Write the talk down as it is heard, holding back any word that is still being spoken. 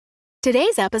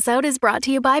Today's episode is brought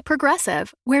to you by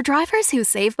Progressive, where drivers who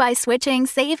save by switching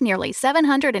save nearly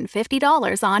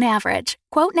 $750 on average.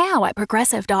 Quote now at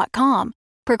Progressive.com.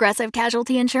 Progressive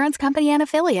Casualty Insurance Company and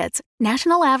Affiliates.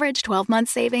 National average 12-month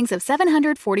savings of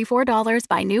 $744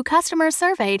 by new customers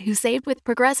surveyed who saved with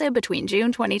Progressive between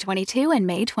June 2022 and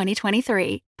May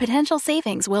 2023. Potential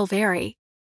savings will vary.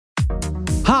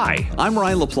 Hi, I'm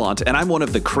Ryan LaPlante, and I'm one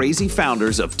of the crazy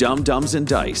founders of Dumb Dumbs and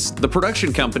Dice, the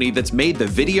production company that's made the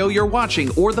video you're watching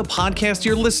or the podcast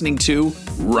you're listening to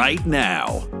right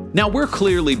now. Now, we're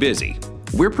clearly busy.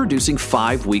 We're producing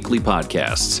 5 weekly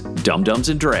podcasts: Dumb Dumbs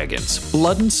and Dragons,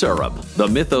 Blood and Syrup, The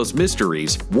Mythos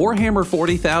Mysteries, Warhammer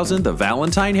 40,000, The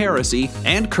Valentine Heresy,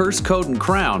 and Curse, Code, and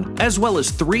Crown, as well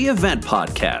as 3 event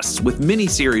podcasts with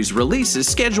miniseries releases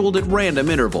scheduled at random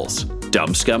intervals: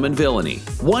 Dumb Scum and Villainy,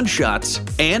 One Shots,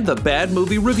 and the bad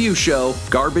movie review show,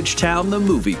 Garbage Town, the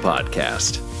Movie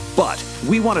Podcast. But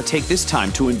we want to take this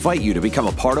time to invite you to become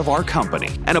a part of our company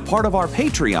and a part of our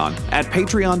Patreon at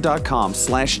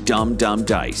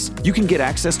patreon.com/dumbdumbdice. You can get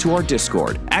access to our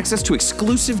Discord, access to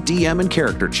exclusive DM and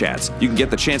character chats. You can get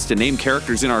the chance to name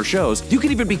characters in our shows. You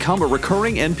can even become a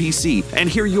recurring NPC and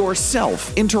hear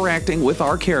yourself interacting with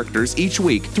our characters each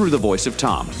week through the voice of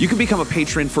Tom. You can become a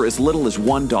patron for as little as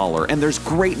 $1, and there's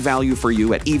great value for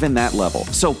you at even that level.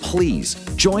 So please,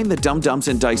 join the Dumb Dumbs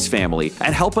and Dice family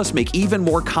and help us make even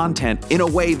more content in a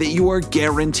way that you are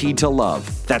guaranteed to love.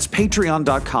 That's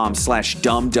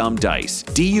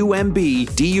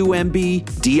patreon.com/dumbdumbdice.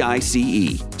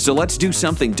 DUMBDICE. So let's do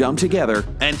something dumb together,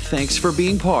 and thanks for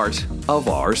being part of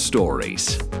our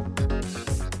stories.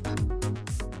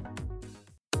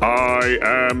 I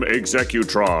am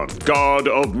Executron, god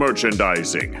of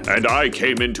merchandising, and I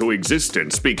came into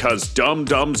existence because Dumb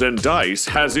Dumbs and Dice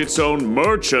has its own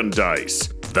merchandise.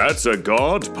 That's a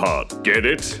god pod, get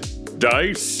it?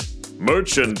 Dice?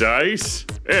 Merchandise?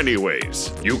 Anyways,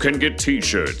 you can get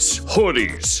t-shirts,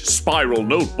 hoodies, spiral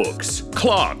notebooks,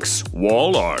 clocks,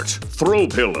 wall art, throw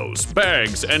pillows,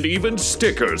 bags, and even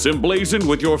stickers emblazoned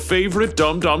with your favorite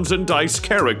Dumb Dumbs and Dice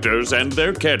characters and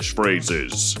their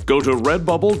catchphrases. Go to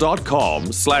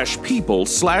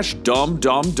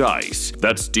redbubble.com/people/dumbdumbdice.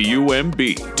 That's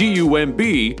DUMBDICE.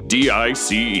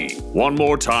 One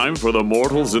more time for the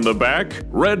mortals in the back.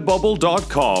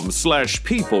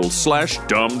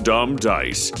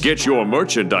 redbubble.com/people/dumbdumbdice. Get your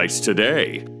merchandise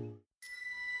today.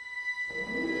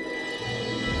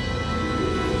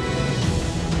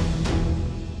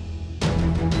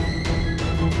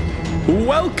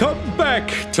 Welcome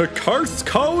back to Curse,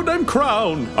 Code, and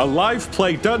Crown, a live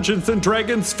play Dungeons &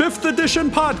 Dragons 5th edition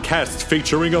podcast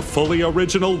featuring a fully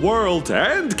original world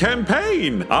and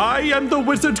campaign. I am the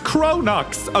wizard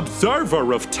Cronox,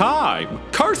 observer of time.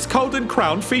 Curse, Code, and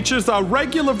Crown features our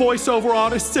regular voiceover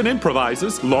artists and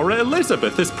improvisers, Laura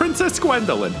Elizabeth as Princess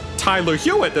Gwendolyn, Tyler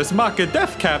Hewitt as Maka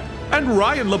Deathcap, and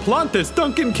Ryan LaPlante as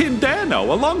Duncan Kindano,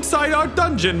 alongside our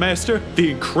dungeon master,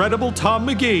 the incredible Tom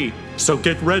McGee. So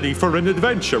get ready for an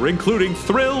adventure including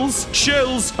thrills,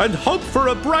 chills, and hope for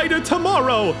a brighter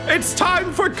tomorrow. It's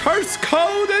time for Curse,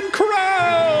 Code, and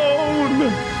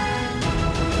Crown!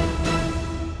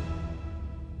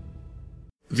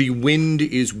 The wind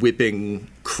is whipping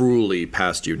cruelly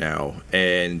past you now,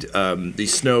 and the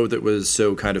snow that was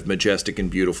so kind of majestic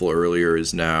and beautiful earlier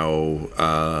is now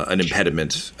an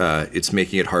impediment. It's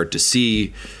making it hard to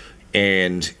see,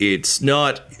 and it's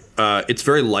not... it's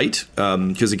very light,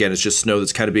 because again, it's just snow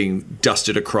that's kind of being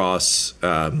dusted across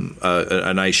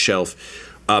an ice shelf.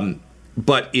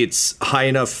 But it's high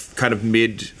enough, kind of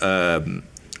mid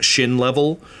shin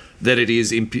level, that it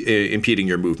is impeding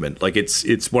your movement. Like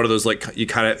it's one of those, like, you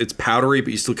kind of, it's powdery,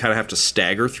 but you still kind of have to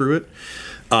stagger through it.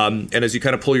 And as you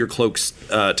kind of pull your cloaks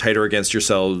tighter against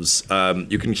yourselves,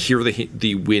 you can hear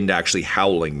the wind actually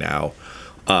howling now.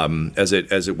 As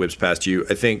it whips past you.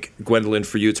 I think, Gwendolyn,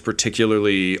 for you, it's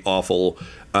particularly awful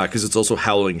because it's also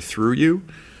howling through you.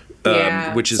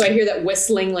 Which is, so I hear that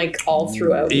whistling like all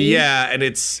throughout me. Yeah, and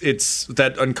it's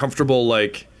that uncomfortable,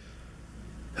 like,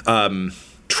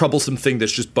 troublesome thing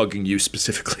that's just bugging you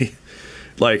specifically.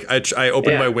 Like, I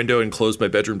opened my window and closed my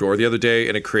bedroom door the other day,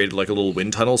 and it created like a little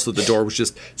wind tunnel, so the door was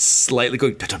just slightly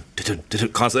going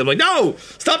constantly. I'm like, no,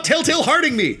 stop telltale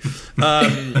hearting me.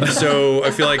 So I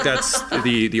feel like that's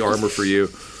the armor for you.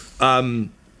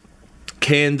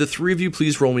 Can the three of you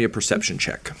please roll me a perception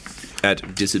check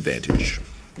at disadvantage?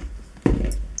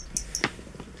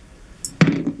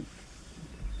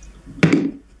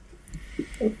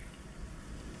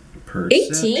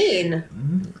 Perception. 18.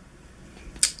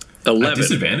 11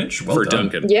 disadvantage well for done.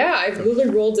 Duncan. Yeah, I've really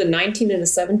rolled a 19 and a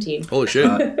 17. Holy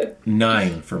shit.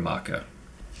 9 for Maka.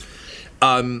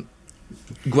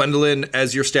 Gwendolyn,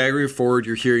 as you're staggering forward,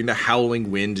 you're hearing the howling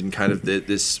wind and kind of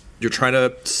this. You're trying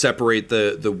to separate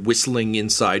the whistling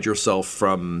inside yourself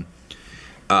from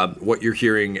what you're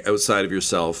hearing outside of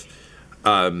yourself.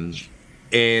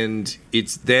 And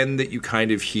it's then that you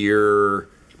kind of hear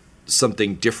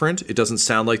something different. It doesn't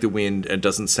sound like the wind and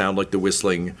doesn't sound like the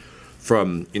whistling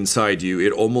from inside you.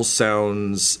 It almost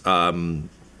sounds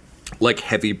like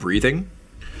heavy breathing.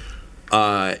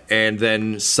 And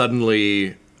then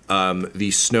suddenly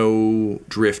the snow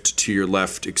drift to your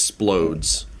left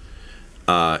explodes.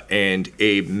 And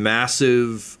a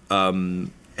massive,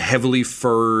 heavily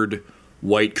furred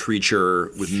white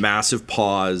creature with massive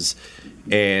paws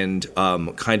and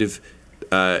kind of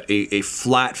a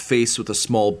flat face with a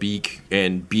small beak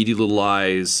and beady little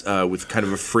eyes with kind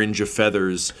of a fringe of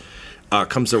feathers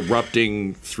comes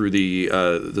erupting through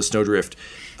the snowdrift.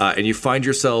 And you find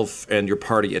yourself and your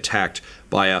party attacked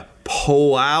by a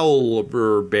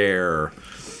polar bear.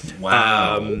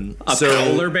 Wow. A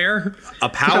polar bear? A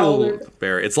polar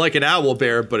bear. It's like an owl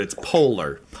bear, but it's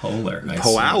polar. Polar.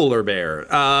 Polar bear.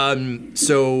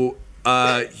 So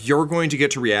you're going to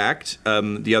get to react.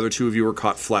 The other two of you were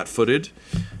caught flat-footed.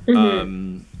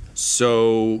 Mm-hmm.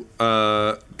 So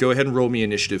go ahead and roll me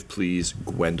initiative, please,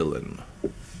 Gwendolyn.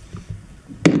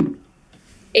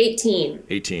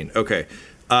 18. Okay.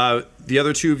 The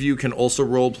other two of you can also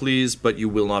roll, please, but you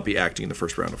will not be acting in the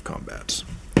first round of combat.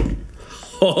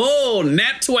 Oh,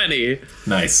 nat 20.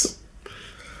 Nice.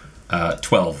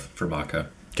 12 for Maka.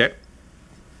 Okay.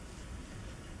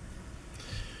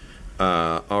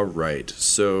 All right.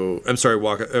 So, I'm sorry,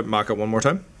 Maka, one more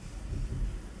time.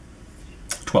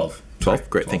 12. 12?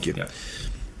 Great, 12, thank you. Yeah.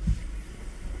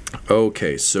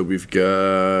 Okay, so we've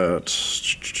got...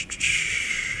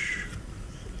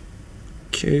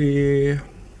 Okay.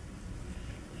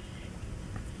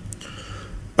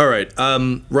 All right,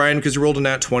 Ryan, because you rolled a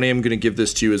nat 20, I'm going to give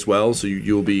this to you as well, so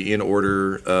you'll be in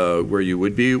order where you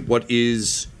would be. What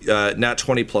is nat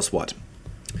 20 plus what?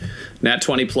 Nat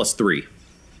 20 plus 3.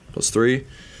 Plus 3.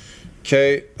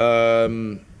 Okay,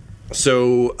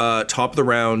 so top of the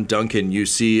round, Duncan, you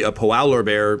see a polar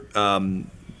bear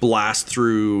blast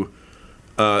through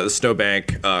the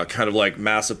snowbank, kind of like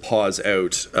massive paws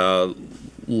out,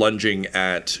 lunging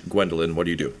at Gwendolyn. What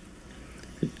do you do?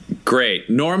 Great.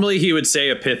 Normally he would say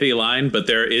a pithy line, but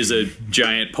there is a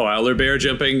giant polar bear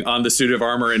jumping on the suit of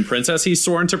armor and princess he's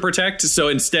sworn to protect. So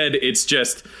instead, it's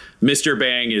just Mr.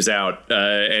 Bang is out,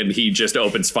 and he just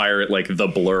opens fire at like the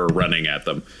Blur running at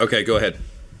them. Okay, go ahead.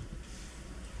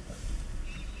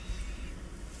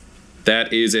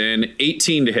 That is an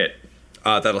 18 to hit.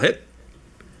 That'll hit.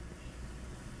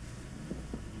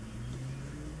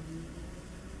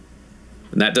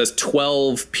 And that does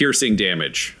 12 piercing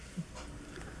damage.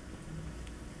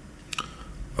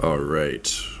 All right,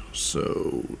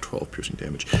 so 12 piercing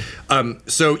damage.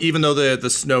 So even though the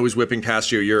snow is whipping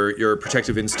past you, your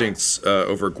protective instincts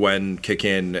over Gwen kick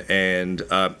in, and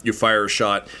you fire a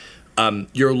shot.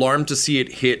 You're alarmed to see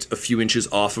it hit a few inches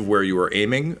off of where you were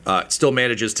aiming. It still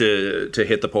manages to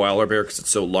hit the polar bear because it's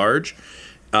so large.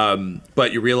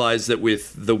 But you realize that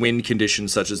with the wind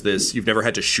conditions such as this, you've never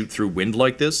had to shoot through wind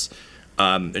like this.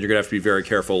 And you're going to have to be very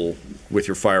careful with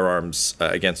your firearms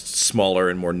against smaller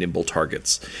and more nimble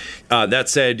targets. That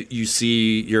said, you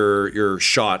see your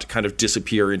shot kind of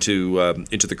disappear into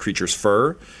the creature's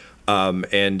fur,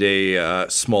 and a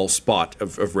small spot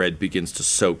of red begins to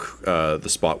soak the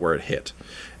spot where it hit.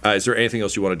 Is there anything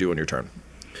else you want to do on your turn?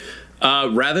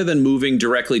 Rather than moving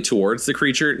directly towards the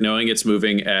creature, knowing it's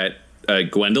moving at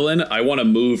Gwendolyn, I want to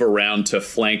move around to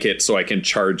flank it so I can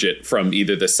charge it from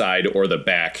either the side or the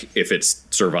back if it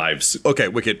survives. Okay,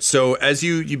 wicked. So as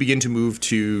you begin to move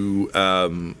to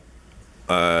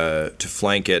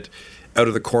flank it, out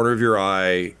of the corner of your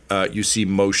eye, you see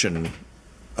motion,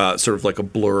 sort of like a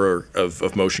blur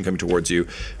of motion coming towards you,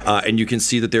 and you can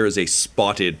see that there is a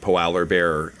spotted polar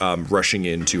bear rushing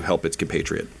in to help its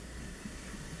compatriot.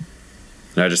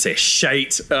 And I just say,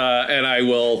 shite, and I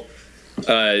will...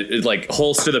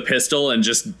 holster the pistol, and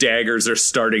just daggers are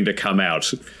starting to come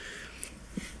out.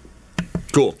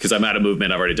 Cool. Because I'm out of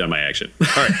movement. I've already done my action. All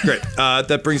right, great.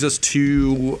 That brings us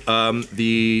to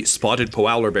the spotted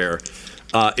polar bear.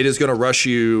 It is going to rush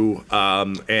you,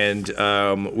 and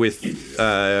with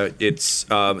its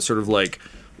sort of like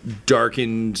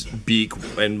darkened beak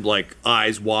and like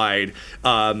eyes wide,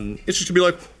 it's just going to be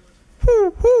like,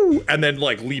 whoo, whoo, and then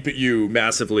like leap at you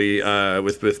massively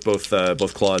with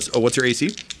both claws. Oh, what's your AC?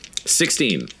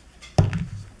 16.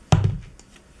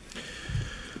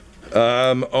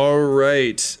 All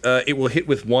right. It will hit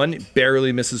with one. It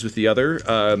barely misses with the other.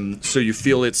 So you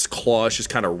feel its claws just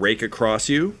kind of rake across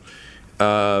you.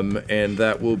 And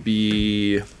that will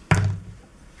be...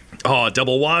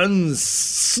 double ones!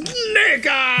 Snake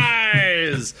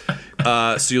eyes!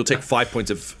 So you'll take 5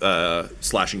 points of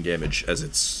slashing damage as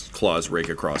its claws rake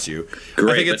across you.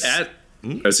 Great, I was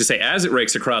going to say, as it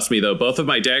rakes across me, though, both of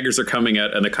my daggers are coming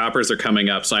out and the coppers are coming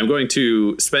up, so I'm going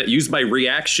to use my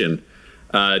reaction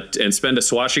and spend a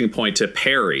swashing point to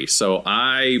parry. So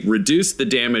I reduce the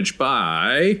damage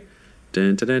by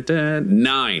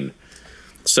 9.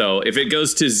 So if it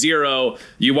goes to 0,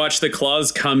 you watch the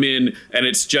claws come in, and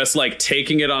it's just like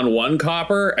taking it on one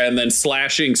copper and then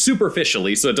slashing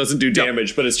superficially, so it doesn't do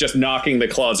damage, but it's just knocking the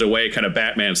claws away, kind of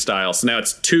Batman style. So now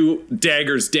it's 2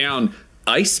 daggers down,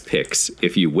 ice picks,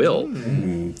 if you will,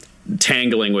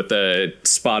 tangling with the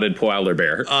spotted polar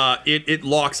bear. It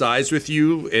locks eyes with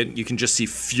you, and you can just see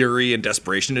fury and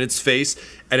desperation in its face,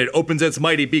 and it opens its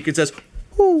mighty beak and says,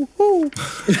 "Hoo, hoo."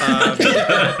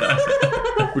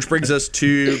 Which brings us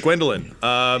to Gwendolyn.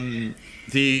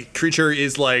 The creature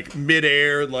is like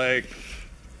midair, like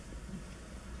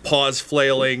paws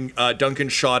flailing. Duncan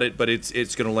shot it, but it's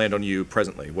going to land on you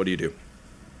presently. What do you do?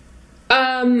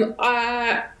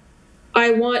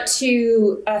 I want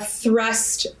to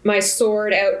thrust my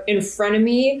sword out in front of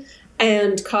me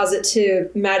and cause it to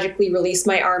magically release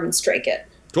my arm and strike it.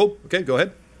 Cool. Okay, go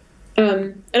ahead.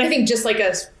 And I think just like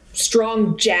a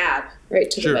strong jab right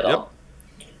to the middle. Yep.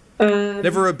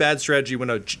 Never a bad strategy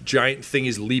when a giant thing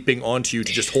is leaping onto you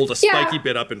to just hold a spiky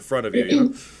bit up in front of you. You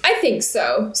know? I think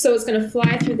so. So it's going to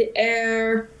fly through the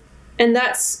air, and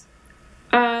that's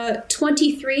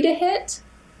 23 to hit.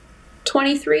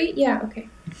 23? Yeah, okay.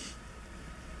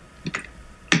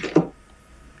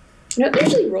 I don't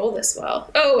usually roll this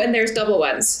well. Oh, and there's double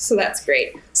ones, so that's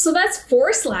great. So that's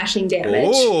 4 slashing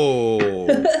damage. Oh.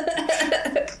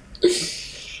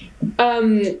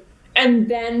 And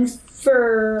then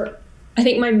for, I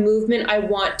think my movement, I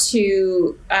want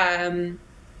to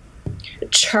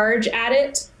charge at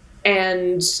it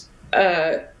and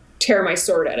tear my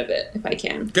sword out of it if I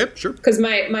can. Okay, sure. Because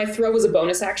my throw was a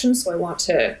bonus action, so I want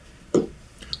to.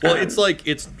 Well, it's like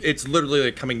it's literally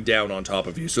like coming down on top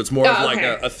of you, so it's more of like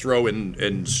a throw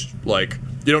and like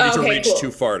you don't need to reach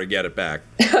too far to get it back.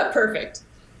 Perfect.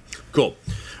 Cool.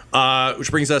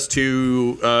 Which brings us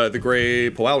to the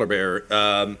gray polar bear.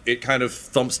 It kind of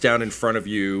thumps down in front of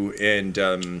you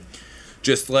and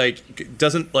just like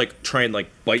doesn't like try and like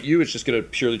bite you. It's just gonna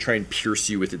purely try and pierce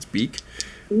you with its beak.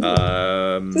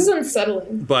 This is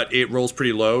unsettling. But it rolls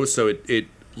pretty low, so it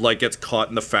like gets caught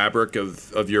in the fabric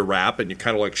of your wrap, and you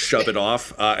kind of like shove it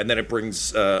off, and then it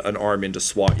brings an arm in to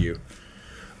swat you,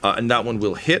 and that one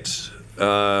will hit.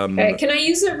 Can I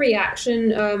use a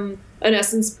reaction, an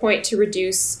essence point to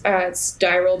reduce its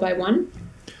die roll by 1?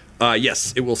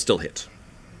 Yes, it will still hit.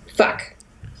 Fuck.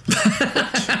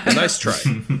 A nice try.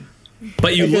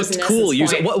 But you looked cool.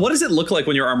 What does it look like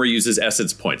when your armor uses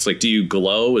essence points? Like, do you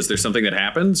glow? Is there something that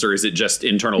happens, or is it just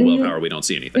internal willpower? We don't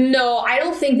see anything. No, I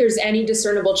don't think there's any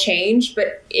discernible change.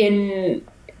 But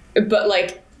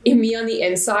like in me on the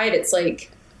inside, it's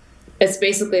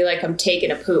basically like I'm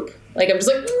taking a poop. Like I'm just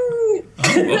like. Oh,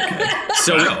 okay.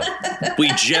 So we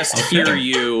just hear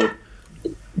you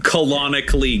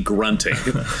canonically grunting.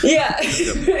 Yeah,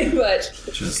 pretty much.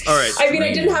 All right. I mean,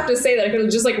 I didn't have to say that. I could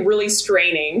have just like really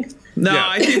straining. No,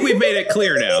 I think we've made it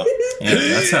clear now. Yeah,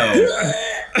 that's how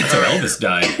Elvis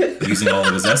died, using all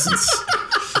of his essence.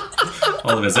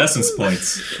 All of his essence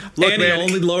points. Look, and he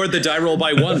only lowered the die roll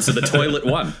by 1, so the toilet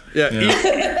won. Yeah.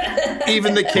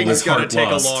 Even the king's got to take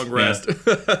a long rest.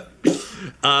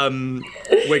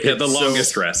 Wicked, the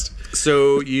longest rest.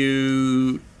 So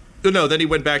you... No, then he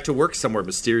went back to work somewhere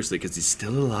mysteriously because he's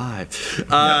still alive.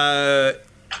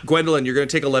 Gwendolyn, you're going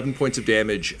to take 11 points of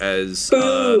damage as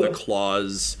the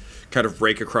claws kind of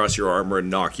rake across your armor and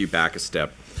knock you back a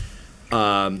step.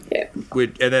 And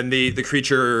then the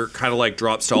creature kind of like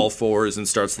drops to all fours and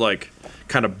starts like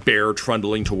kind of bear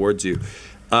trundling towards you.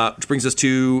 Which brings us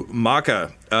to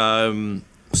Maka.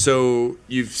 So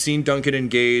you've seen Duncan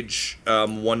engage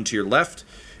one to your left.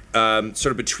 Sort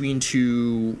of between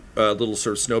two little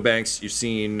sort of snowbanks, you've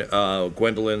seen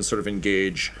Gwendolyn sort of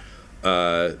engage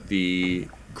the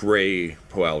gray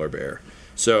polar bear.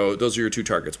 So those are your 2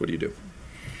 targets. What do you do?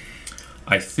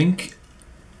 I think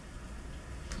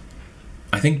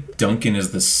Duncan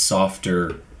is the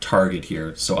softer target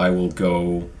here, so I will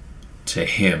go to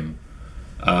him.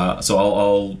 So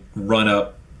I'll run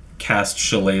up, cast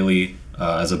Shillelagh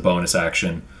as a bonus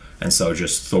action, and so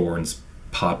just thorns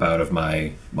pop out of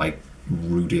my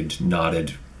rooted,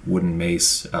 knotted wooden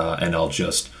mace, and I'll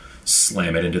just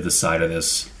slam it into the side of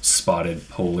this spotted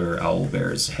polar owl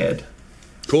bear's head.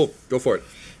 Cool. Go for it.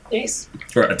 Nice.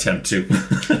 Or attempt to.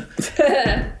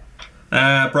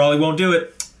 Probably won't do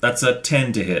it. That's a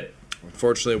 10 to hit.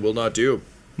 Unfortunately, it will not do.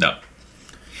 No.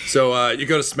 So you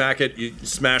go to smack it, you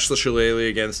smash the shillelagh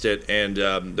against it, and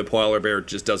the polar bear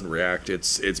just doesn't react.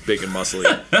 It's big and muscly.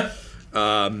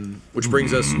 Which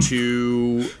brings us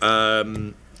to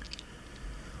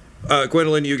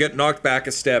Gwendolyn. You get knocked back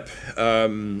a step,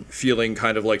 feeling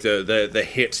kind of like the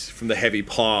hit from the heavy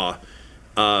paw.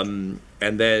 And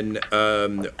then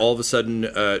all of a sudden,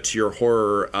 to your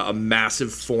horror, a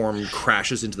massive form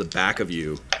crashes into the back of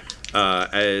you.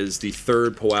 As the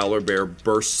third polar bear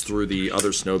bursts through the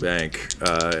other snowbank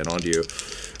and onto you.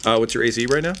 What's your AC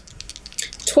right now?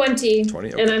 20.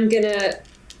 20, okay. And I'm gonna...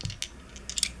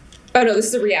 Oh no, this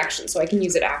is a reaction, so I can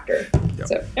use it after. Yep.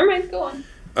 So, never mind, go on.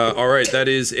 All right, that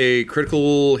is a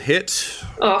critical hit.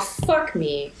 Oh, fuck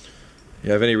me.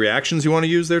 You have any reactions you want to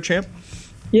use there, champ?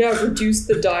 Yeah, reduce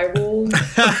the die roll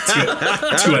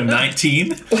To a 19?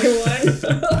 by 1. I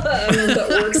don't know if that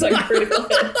works on critical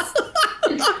hits.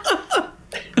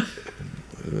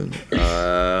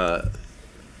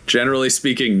 Generally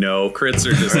speaking, no. Crits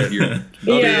are just like you're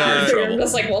Yeah, trouble. I'm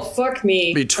just like, well, fuck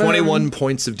me. Be 21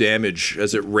 points of damage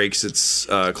as it rakes its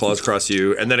claws across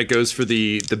you, and then it goes for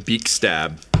the beak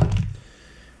stab.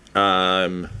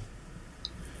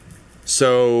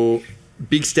 So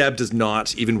beak stab does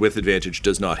not, even with advantage,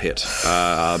 does not hit.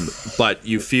 But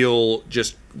you feel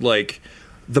just like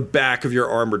the back of your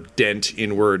armor dent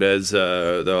inward as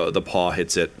the paw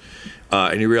hits it,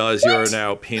 and you realize you are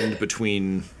now pinned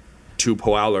between two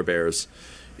polar bears.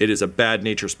 It is a bad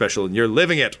nature special, and you're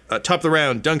living it. Top of the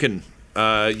round, Duncan.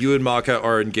 You and Maka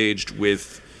are engaged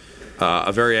with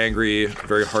a very angry,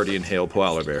 very hardy and hale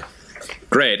polar bear.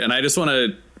 Great, and I just want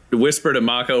to whisper to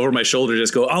Maka over my shoulder,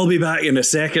 just go, I'll be back in a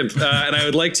second. And I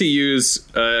would like to use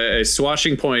a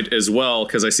swashing point as well,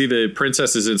 because I see the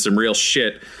princess is in some real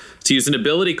shit, to use an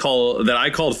ability call that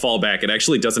I called Fallback. It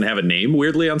actually doesn't have a name,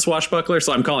 weirdly, on Swashbuckler,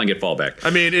 so I'm calling it Fallback.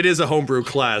 I mean, it is a homebrew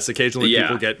class. Occasionally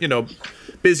people get,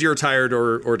 busy or tired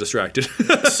or distracted.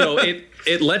 So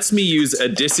it lets me use a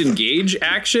disengage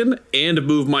action and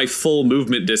move my full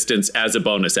movement distance as a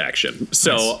bonus action.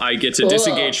 So nice. I get to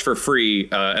disengage for free,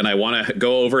 and I want to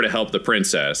go over to help the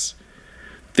princess.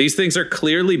 These things are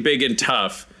clearly big and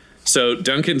tough, so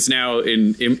Duncan's now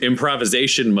in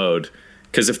improvisation mode,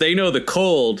 because if they know the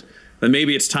cold, then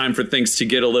maybe it's time for things to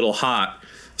get a little hot.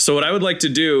 So what I would like to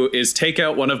do is take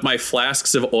out one of my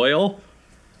flasks of oil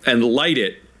and light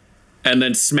it, and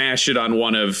then smash it on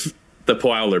one of the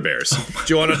polar bears.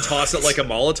 Do you want to toss it like a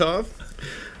Molotov?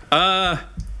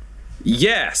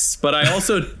 Yes, but I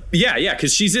also... yeah,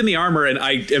 because she's in the armor, and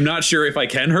I am not sure if I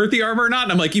can hurt the armor or not.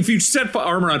 And I'm like, if you set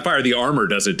armor on fire, the armor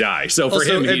doesn't die. So for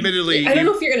also, him... admittedly... I don't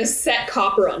know if you're going to set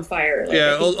copper on fire. Like,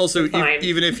 yeah, also,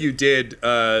 even if you did,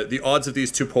 the odds of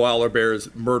these two polar bears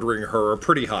murdering her are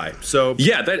pretty high. So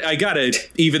yeah, I got to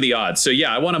even the odds. So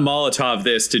yeah, I want to Molotov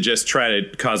this to just try to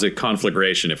cause a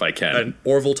conflagration if I can. An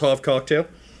Orvaltov cocktail?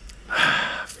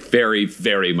 Very,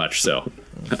 very much so.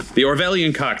 The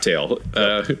Orwellian cocktail.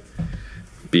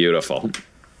 Beautiful.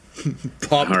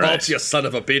 Pop, right. you son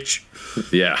of a bitch.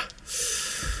 Yeah.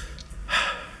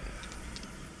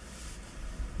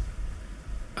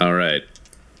 All right.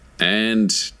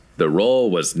 And the roll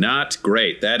was not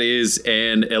great. That is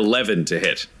an 11 to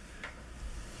hit.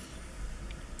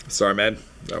 Sorry, man.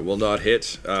 That will not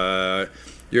hit.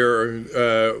 You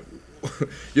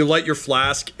light your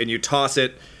flask and you toss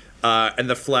it, and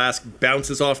the flask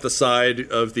bounces off the side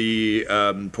of the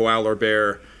polar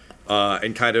bear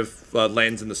and kind of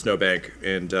lands in the snowbank,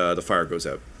 and the fire goes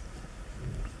out.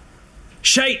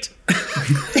 Shite!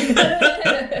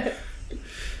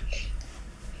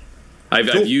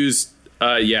 I've used...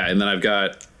 and then I've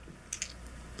got...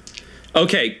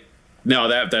 Okay. No,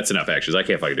 that's enough actions. I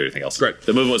can't fucking do anything else. Great.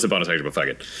 The movement was a bonus action, but fuck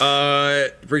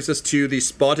it. Brings us to the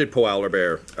spotted polar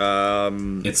bear.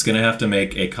 It's going to have to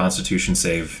make a Constitution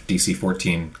save, DC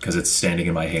 14, because it's standing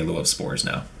in my halo of spores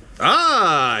now.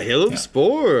 Halo of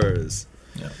spores.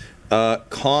 Yeah.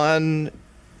 Con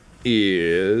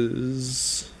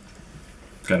is...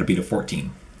 Got to beat a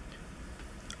 14.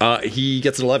 He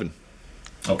gets an 11.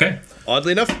 Okay.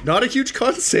 Oddly enough, not a huge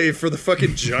con save for the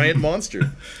fucking giant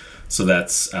monster. So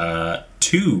that's 2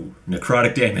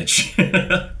 necrotic damage.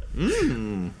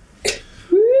 Woo!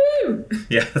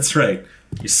 Yeah, that's right.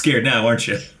 You're scared now, aren't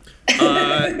you?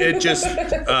 It just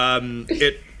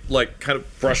it like kind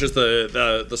of brushes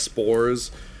the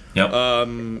spores. Yep.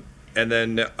 And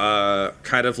then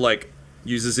kind of like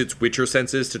uses its Witcher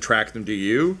senses to track them to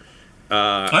you.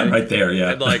 I'm right there,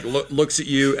 yeah. And like looks at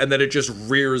you, and then it just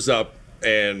rears up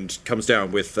and comes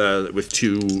down with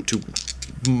two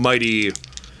mighty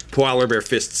polar bear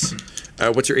fists.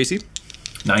 What's your AC?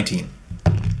 19.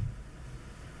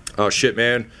 Oh, shit,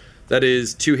 man. That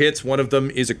is 2 hits. One of them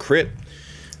is a crit.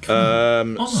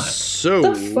 So...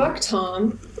 The fuck,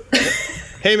 Tom?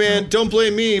 Hey, man, don't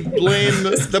blame me. Blame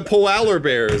the Polar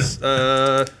Bears.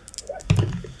 That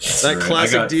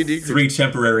classic D&D. 3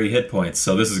 temporary hit points,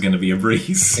 so this is going to be a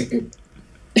breeze.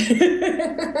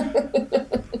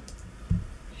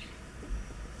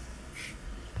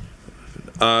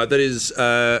 That is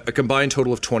a combined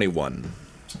total of 21.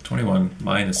 So 21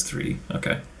 minus 3.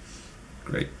 Okay.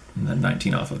 Great. And then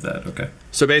 19 off of that. Okay.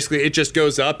 So basically, it just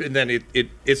goes up, and then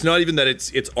it's not even that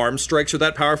its arm strikes are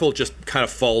that powerful. It just kind of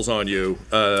falls on you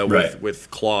with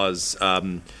claws.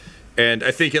 And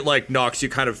I think it like knocks you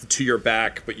kind of to your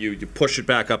back, but you push it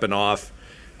back up and off.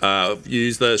 You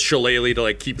use the shillelagh to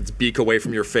like keep its beak away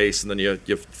from your face, and then you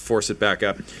force it back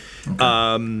up.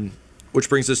 Okay. Which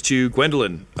brings us to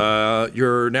Gwendolyn.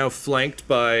 You're now flanked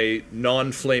by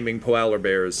non-flaming polar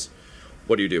bears.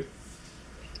 What do you do?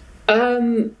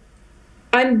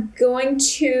 I'm going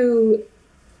to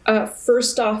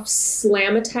first off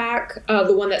slam attack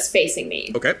the one that's facing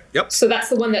me. Okay. Yep. So that's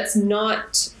the one that's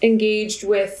not engaged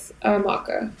with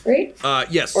Maka, right?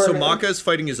 Yes. Or so no? Maka is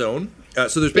fighting his own.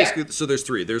 So there's basically there's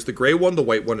 3. There's the gray one, the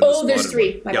white one, and the spotted there's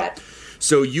 3. one. My bad.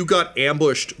 So you got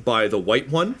ambushed by the white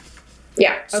one.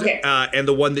 Yeah. Okay. And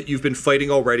the one that you've been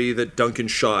fighting already that Duncan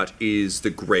shot is the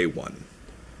gray one.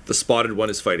 The spotted one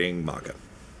is fighting Maka.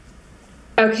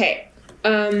 Okay.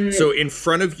 So in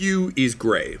front of you is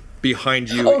gray. Behind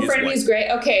you is in front of white. me is gray.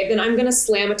 Okay, then I'm gonna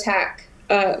slam attack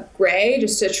gray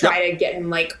just to try to get him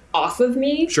like off of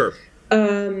me. Sure.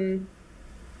 So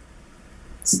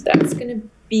that's gonna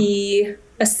be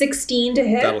a 16 to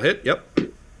hit. That'll hit. Yep.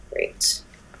 Great.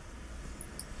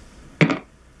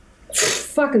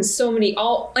 Fucking so many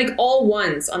all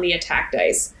ones on the attack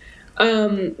dice.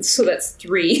 So that's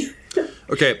 3.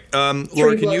 Okay, Laura,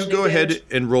 can you bludgeoning go ahead damage.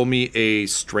 and roll me a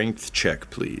strength check,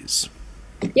 please?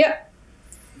 Yep.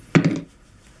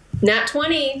 Nat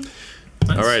 20.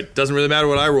 All right, doesn't really matter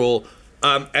what I roll.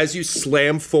 As you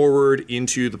slam forward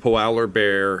into the polar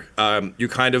bear, you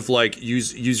kind of like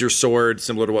use your sword,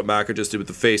 similar to what Maka just did with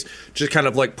the face, just kind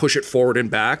of like push it forward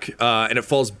and back, and it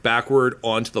falls backward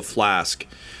onto the flask,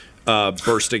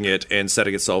 bursting it and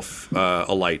setting itself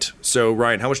alight. So,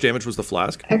 Ryan, how much damage was the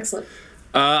flask? Excellent.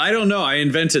 I don't know. I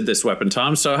invented this weapon,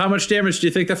 Tom. So how much damage do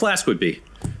you think the flask would be?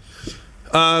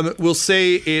 We'll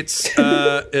say it's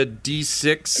a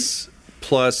D6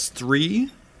 plus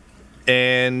 3,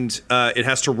 and it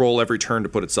has to roll every turn to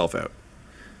put itself out.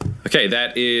 Okay,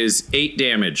 that is 8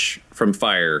 damage from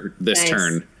fire this Nice.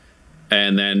 turn.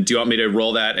 And then do you want me to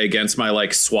roll that against my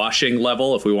like swashing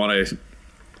level if we want to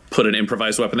put an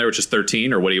improvised weapon there, which is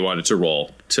 13, or what do you want it to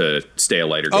roll to stay a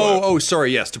lighter? Oh,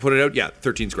 sorry, yes, to put it out, yeah,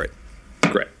 13's great.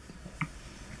 Great.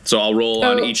 So I'll roll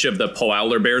on each of the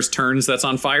polar bear's turns that's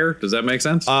on fire. Does that make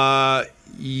sense?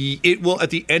 It will,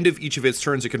 at the end of each of its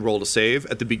turns, it can roll to save.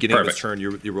 At the beginning of its Perfect.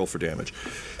 turn, you roll for damage.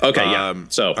 Okay, yeah.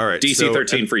 So all right, DC so-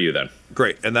 13 for you then.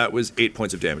 Great, and that was 8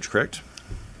 points of damage, correct?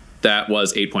 That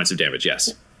was 8 points of damage,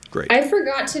 yes. Great. I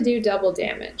forgot to do double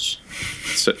damage.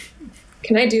 So,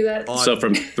 Can I do that? so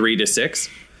from 3 to 6?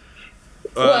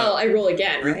 Well, I roll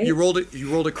again, right? You rolled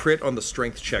a crit on the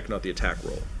strength check, not the attack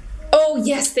roll. Oh,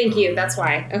 yes, thank you. That's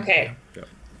why. Okay.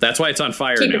 That's why it's on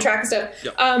fire Keeping now. track of stuff.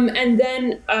 Yep. And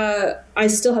then I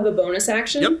still have a bonus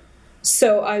action. Yep.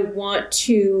 So I want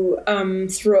to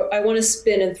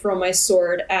spin and throw my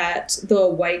sword at the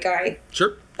white guy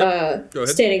Sure. Go ahead.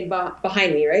 standing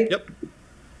behind me, right? Yep.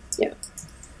 Yeah.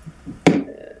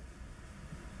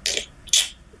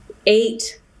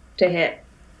 8 to hit.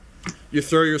 You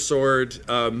throw your sword,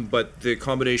 but the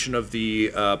combination of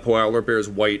the polar bear's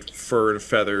white fur and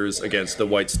feathers against the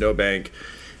white snowbank,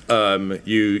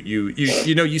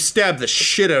 you stab the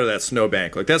shit out of that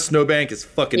snowbank. Like that snowbank is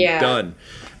fucking done.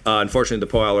 Unfortunately, the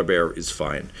polar bear is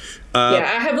fine. I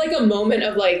have like a moment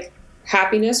of like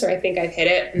happiness, or I think I've hit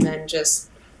it, and then just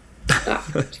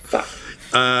fuck.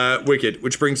 Wicked,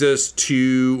 which brings us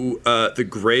to the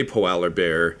gray polar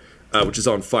bear, which is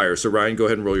on fire. So Ryan, go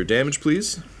ahead and roll your damage,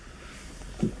 please.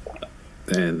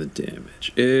 And the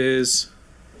damage is...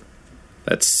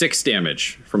 That's 6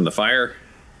 damage from the fire.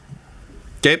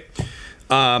 Okay.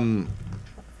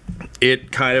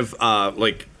 It kind of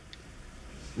like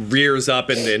rears up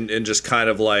and just kind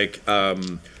of like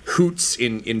hoots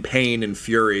in pain and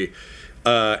fury,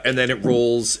 and then it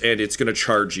rolls and it's going to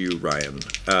charge you, Ryan.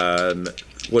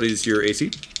 What is your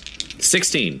AC?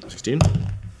 16. 16.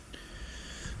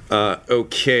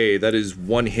 Okay, that is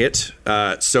 1 hit.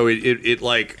 So it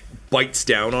like bites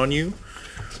down on you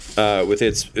with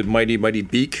its mighty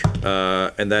beak,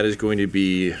 and that is going to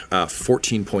be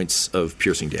 14 points of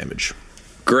piercing damage.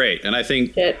 Great. And I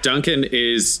think Duncan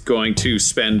is going to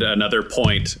spend another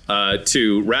point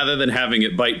to, rather than having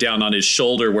it bite down on his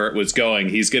shoulder where it was going,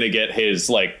 he's going to get his,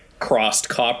 like, crossed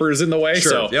coppers in the way.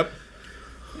 Sure, so yep.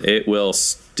 It will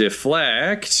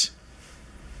deflect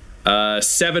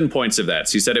 7 points of that.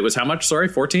 So you said it was how much? Sorry,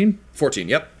 14? 14,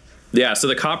 yep. Yeah, so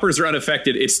the coppers are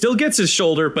unaffected. It still gets his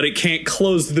shoulder, but it can't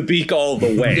close the beak all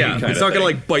the way. Yeah, it's not going to,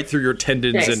 like, bite through your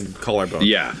tendons and collarbone.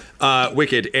 Yeah.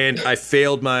 Wicked. And I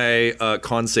failed my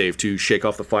con save to shake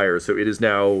off the fire, so it is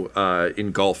now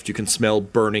engulfed. You can smell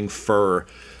burning fur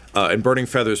and burning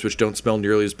feathers, which don't smell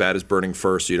nearly as bad as burning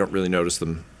fur, so you don't really notice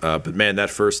them. But, man, that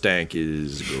fur stank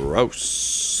is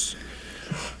gross.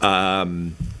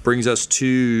 Brings us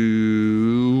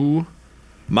to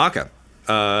Maka.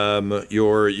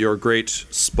 Your great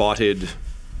spotted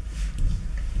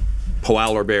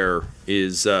polar bear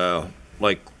is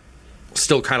like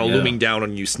still kind of looming down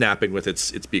on you, snapping with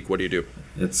its beak. What do you do?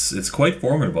 It's quite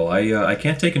formidable. I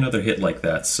can't take another hit like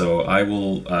that, so I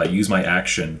will use my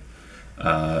action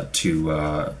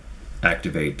to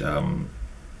activate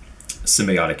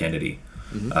symbiotic entity,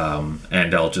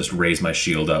 and I'll just raise my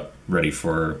shield up, ready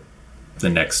for the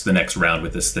next round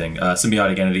with this thing.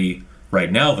 Symbiotic entity. Right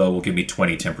now, though, will give me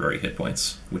 20 temporary hit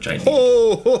points, which I need.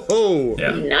 Ho, ho, ho.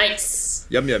 Yeah. Nice.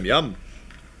 Yum, yum, yum.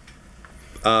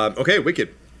 Okay,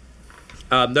 wicked.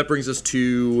 That brings us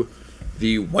to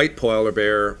the white polar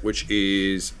bear, which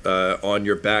is on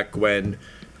your back, Gwen.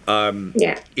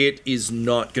 It is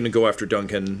not going to go after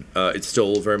Duncan. It's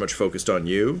still very much focused on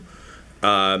you.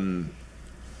 And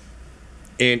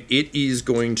it is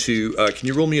going to... can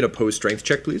you roll me an opposed strength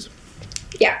check, please?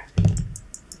 Yeah.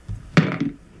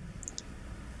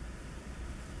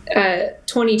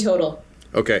 20 total.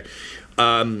 Okay.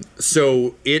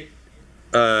 So it,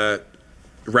 rather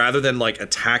than, like,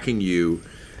 attacking you,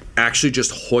 actually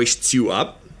just hoists you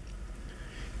up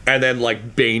and then,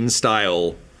 like, Bane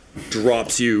style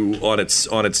drops you on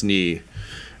its knee.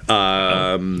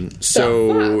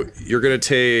 So you're going to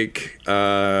take...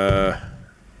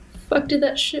 fuck did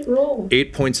that shit roll?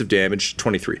 8 points of damage,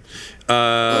 23. Oh,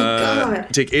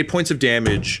 God. Take 8 points of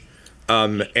damage...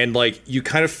 and, like, you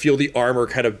kind of feel the armor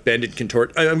kind of bend and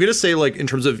contort. I'm going to say, like, in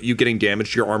terms of you getting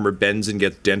damaged, your armor bends and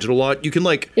gets dented a lot. You can,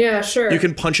 like... Yeah, sure. You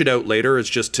can punch it out later. It's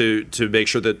just to make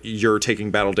sure that you're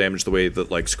taking battle damage the way that,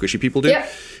 like, squishy people do. Yeah.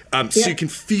 So you can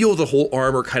feel the whole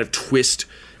armor kind of twist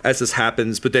as this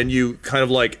happens, but then you kind of,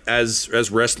 like,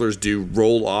 as wrestlers do,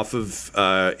 roll off of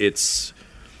its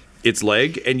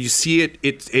leg, and you see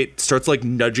it starts, like,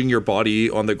 nudging your body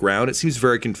on the ground. It seems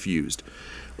very confused.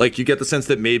 Like, you get the sense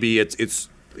that maybe it's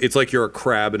like you're a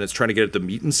crab and it's trying to get at the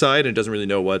meat inside and it doesn't really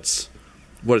know what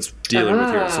it's dealing with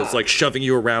here. So it's like shoving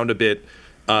you around a bit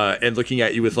and looking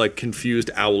at you with, like,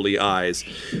 confused owly eyes.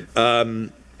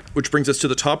 Which brings us to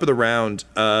the top of the round.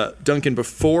 Duncan,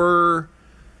 before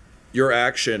your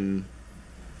action,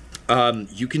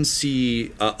 you can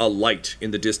see a light in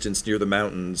the distance near the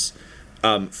mountains,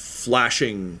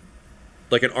 flashing,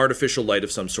 like an artificial light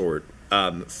of some sort,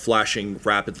 flashing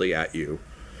rapidly at you.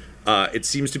 It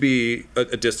seems to be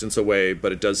a distance away,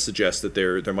 but it does suggest that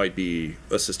there might be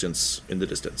assistance in the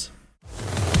distance.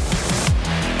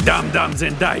 Dum-Dums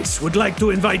and Dice would like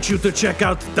to invite you to check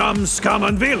out Dumb Scum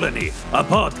and Villainy, a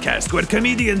podcast where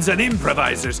comedians and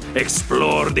improvisers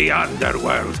explore the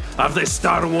underworld of the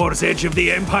Star Wars Edge of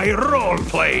the Empire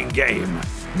role-playing game.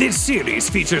 This series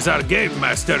features our game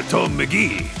master Tom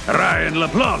McGee, Ryan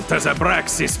LaPlante as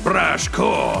Abraxas Brash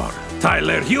Core,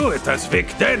 Tyler Hewitt as Vic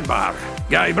Denbar,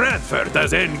 Guy Bradford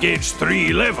as Engage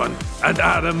 311, and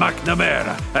Adam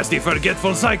McNamara as the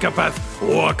forgetful psychopath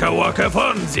Waka Waka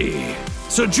Fonzie.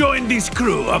 So join this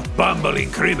crew of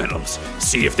bumbling criminals,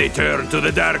 see if they turn to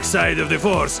the dark side of the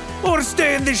Force, or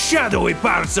stay in the shadowy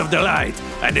parts of the light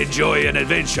and enjoy an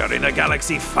adventure in a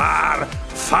galaxy far,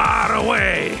 far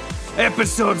away.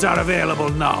 Episodes are available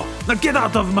now. Now get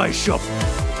out of my shop.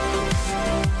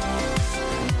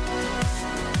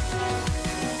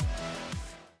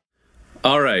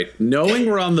 All right. Knowing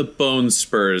we're on the bone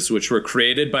spurs, which were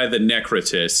created by the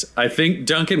Necrotus, I think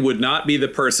Duncan would not be the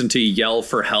person to yell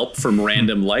for help from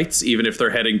random lights, even if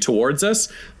they're heading towards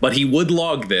us. But he would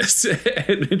log this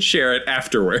and share it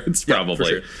afterwards,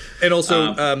 probably. Yeah, for sure. And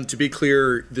also, to be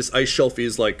clear, this ice shelf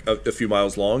is like a few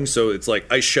miles long, so it's like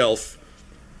ice shelf,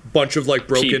 bunch of like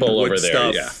broken people wood over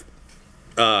there, stuff,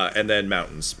 and then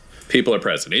mountains. People are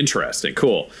present. Interesting.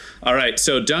 Cool. All right.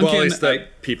 So Duncan, well, it's the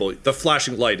people. The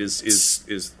flashing light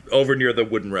is over near the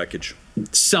wooden wreckage.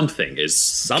 Something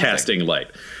is casting light.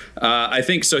 I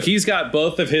think so. He's got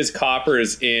both of his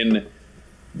coppers in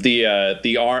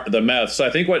the mouth. So I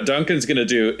think what Duncan's going to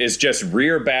do is just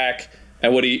rear back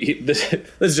And what this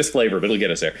is just flavor, but it'll get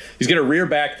us there. He's going to rear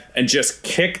back and just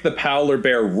kick the Prowler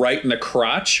Bear right in the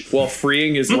crotch while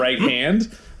freeing his right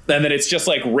hand. And then it's just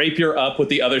like rapier up with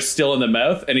the other still in the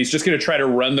mouth. And he's just going to try to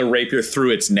run the rapier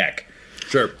through its neck.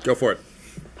 Sure, go for it.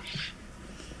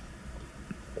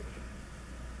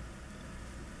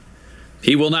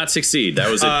 He will not succeed.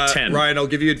 That was a 10. Ryan, I'll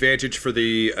give you advantage for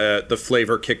the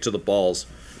flavor kick to the balls.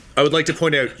 I would like to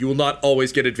point out you will not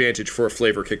always get advantage for a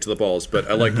flavor kick to the balls,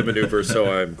 but I like the maneuver, so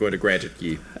I'm going to grant it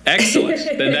ye. Excellent.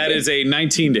 Then that is a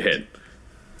 19 to hit.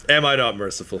 Am I not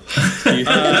merciful?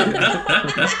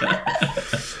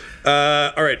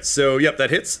 All right, so yep, that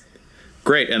hits.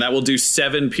 Great, and that will do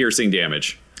 7 piercing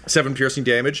damage. 7 piercing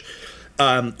damage.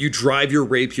 You drive your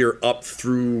rapier up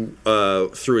through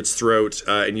its throat,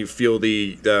 and you feel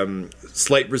the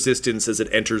slight resistance as it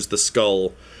enters the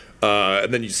skull.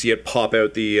 And then you see it pop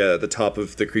out the top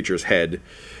of the creature's head,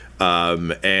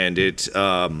 and it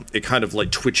kind of like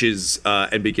twitches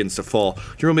and begins to fall. Can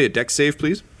you roll me a dex save,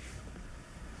 please?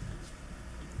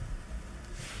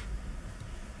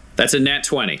 That's a nat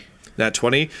 20. Nat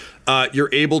 20. You're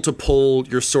able to pull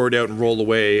your sword out and roll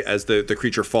away as the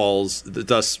creature falls,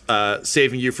 thus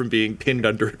saving you from being pinned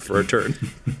under it for a turn.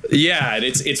 Yeah, and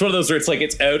it's one of those where it's like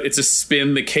it's out, it's a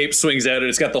spin, the cape swings out, and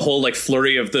it's got the whole like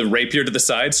flurry of the rapier to the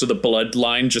side, so the blood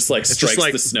line just like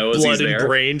strikes the snow as he's there. Blood and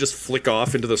brain just flick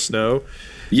off into the snow.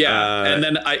 Yeah, and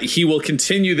then he will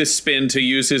continue this spin to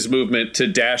use his movement to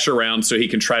dash around so he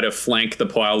can try to flank the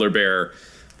Prowler Bear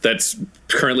that's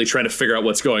currently trying to figure out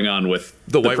what's going on with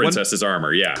the princess's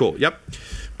armor. Yeah. Cool. Yep.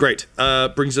 Great.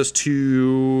 Brings us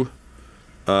to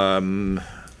the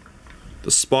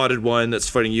spotted one that's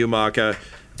fighting you, Maka.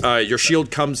 Your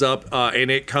shield comes up, and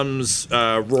it comes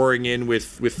roaring in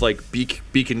with like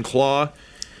beak and claw.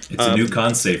 It's a new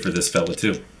con save for this fella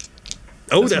too.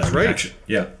 Oh, that's right. Reaction.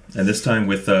 Yeah, and this time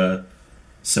with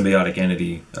symbiotic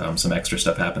entity, some extra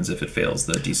stuff happens if it fails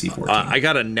the DC 14. I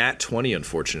got a nat 20,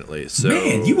 unfortunately. So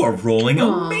man, you are rolling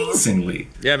amazingly.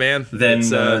 Yeah, man. Then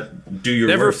do your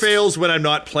never worst. fails when I'm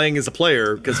not playing as a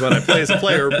player, because when I play as a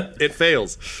player, it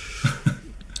fails.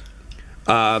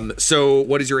 So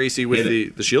what is your AC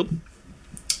with the shield?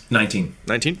 19.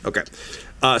 19? Okay.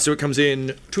 So it comes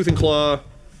in tooth and claw.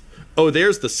 Oh,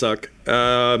 there's the suck.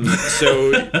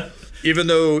 So even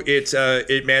though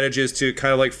it manages to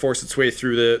kind of like force its way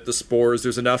through the spores,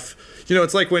 there's enough. You know,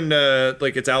 it's like when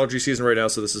like it's allergy season right now,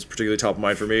 so this is particularly top of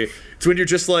mind for me. It's when you're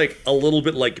just like a little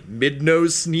bit like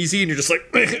mid-nose sneezy, and you're just like,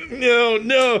 no.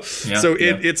 Yeah, so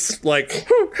it's like,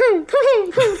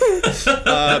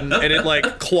 and it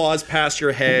like claws past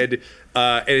your head,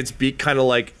 and its beak kind of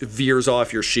like veers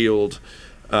off your shield.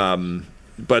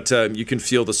 But you can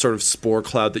feel the sort of spore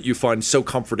cloud that you find so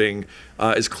comforting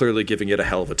is clearly giving it a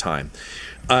hell of a time.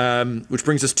 Which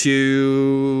brings us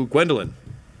to Gwendolyn.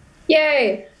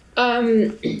 Yay!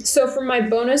 So for my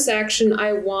bonus action,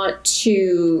 I want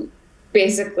to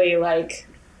basically like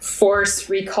force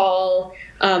recall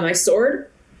my sword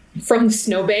from the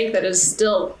snowbank that is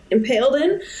still impaled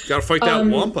in. Gotta fight that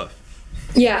Wampa.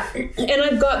 Yeah, and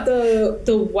I've got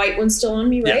the white one still on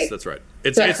me, right? Yes, that's right.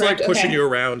 It's like pushing you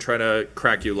around, trying to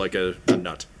crack you like a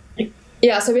nut.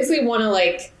 Yeah, so I basically want to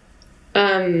like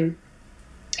kind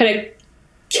of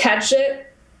catch it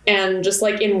and just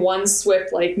like in one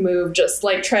swift like move, just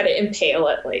like try to impale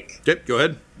it like. Yep, go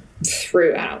ahead.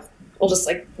 Through, I don't know. Well, just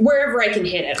like wherever I can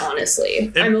hit it.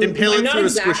 Honestly, I'm not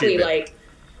exactly like.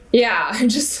 Yeah, I'm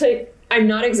just like I'm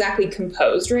not exactly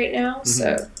composed right now,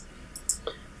 so.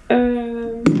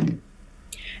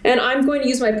 And I'm going to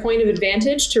use my point of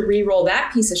advantage to re-roll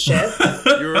that piece of shit.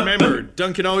 You remember,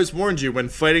 Duncan always warned you when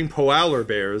fighting Prowler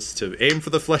Bears to aim for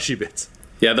the fleshy bits.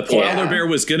 Yeah, the Prowler Bear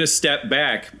was going to step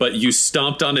back, but you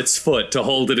stomped on its foot to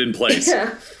hold it in place.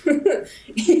 Yeah.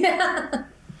 Yeah.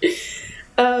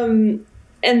 And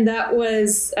that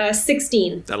was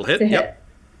 16. That'll hit. Yep.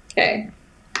 Okay.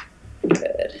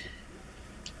 Good.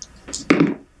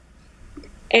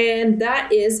 And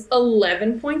that is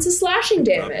 11 points of slashing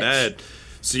damage. Not bad.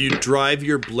 So you drive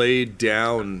your blade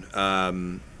down,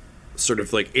 sort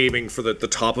of like aiming for the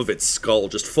top of its skull,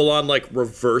 just full on like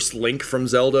reverse Link from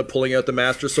Zelda pulling out the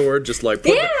Master Sword, just like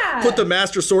put the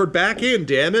Master Sword back in,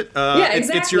 damn it.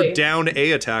 Exactly. It's your down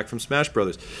A attack from Smash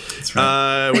Brothers. That's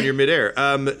right. When you're midair.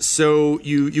 So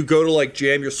you go to like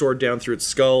jam your sword down through its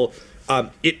skull.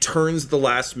 It turns at the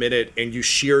last minute, and you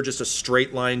shear just a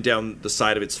straight line down the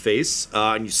side of its face,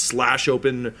 and you slash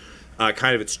open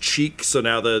kind of its cheek. So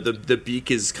now the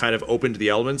beak is kind of open to the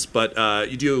elements, but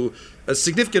you do a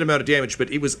significant amount of damage.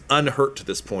 But it was unhurt to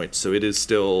this point, so it is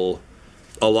still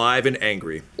alive and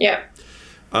angry. Yeah.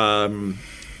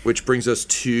 Which brings us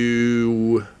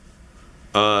to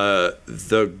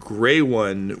the gray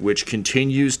one, which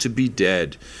continues to be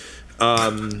dead.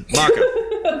 Maka.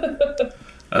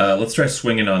 Let's try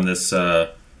swinging on this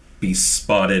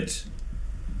bespotted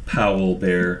Howler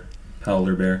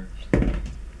bear.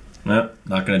 Nope,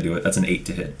 not going to do it. That's an 8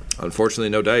 to hit. Unfortunately,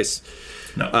 no dice.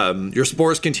 No. Your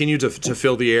spores continue to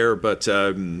fill the air, but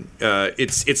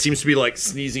it seems to be like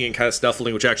sneezing and kind of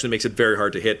snuffling, which actually makes it very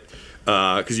hard to hit.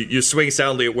 Because you swing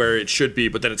soundly at where it should be,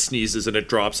 but then it sneezes and it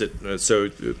drops it. So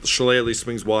Shillelagh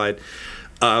swings wide.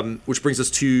 Which brings us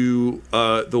to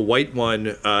the white one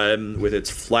with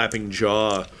its flapping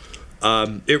jaw.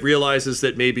 It realizes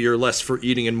that maybe you're less for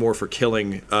eating and more for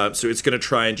killing. So it's going to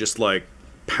try and just like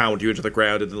pound you into the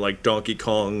ground and then like Donkey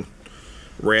Kong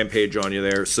rampage on you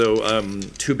there. So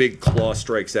 2 big claw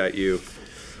strikes at you.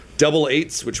 Double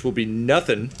 8s, which will be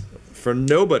nothing for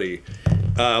nobody.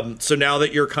 So now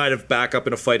that you're kind of back up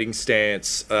in a fighting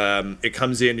stance, it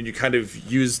comes in and you kind of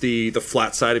use the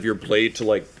flat side of your blade to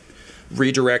like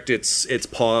redirect its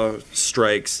paw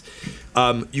strikes.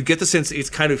 You get the sense it's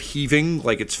kind of heaving,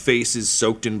 like its face is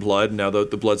soaked in blood. Now the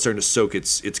blood's starting to soak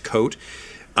its coat.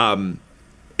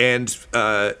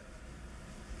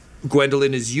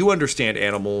 Gwendolyn, as you understand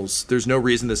animals, there's no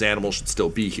reason this animal should still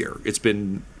be here. It's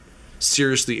been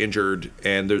seriously injured,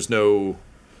 and there's no...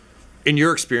 In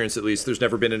your experience, at least, there's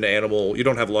never been an animal... You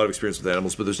don't have a lot of experience with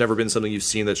animals, but there's never been something you've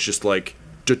seen that's just, like,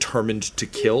 determined to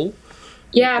kill.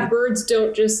 Yeah, birds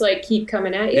don't just, like, keep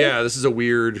coming at you. Yeah, this is a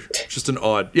weird... Just an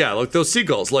odd... Yeah, like those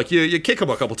seagulls. Like, you kick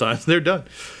them a couple times, they're done.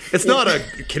 It's not a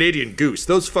Canadian goose.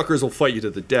 Those fuckers will fight you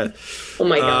to the death. Oh,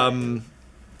 my God.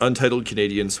 Untitled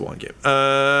Canadian Swan game.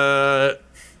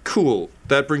 Cool.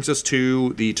 That brings us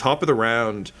to the top of the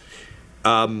round.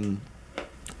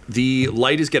 The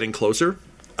light is getting closer.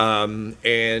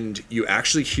 And you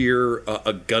actually hear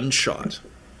a gunshot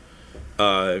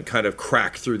kind of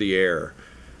crack through the air.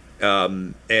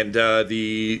 And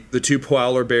the 2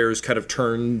 polar bears kind of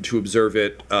turn to observe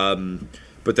it,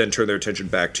 but then turn their attention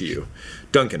back to you.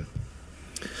 Duncan.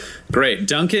 Great.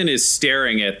 Duncan is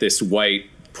staring at this white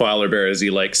polar bear as he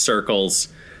like circles,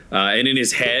 and in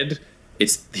his head,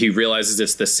 he realizes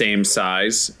it's the same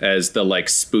size as the like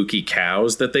spooky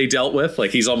cows that they dealt with.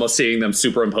 Like he's almost seeing them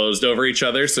superimposed over each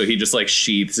other. So he just like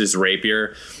sheaths his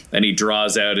rapier and he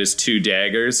draws out his 2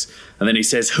 daggers. And then he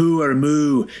says, "Who are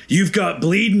moo? You've got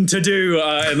bleeding to do."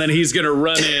 And then he's going to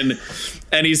run in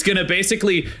and he's going to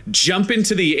basically jump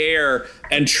into the air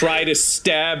and try to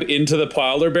stab into the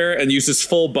polar bear and use his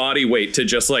full body weight to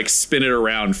just like spin it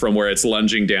around from where it's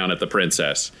lunging down at the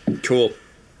princess. Cool.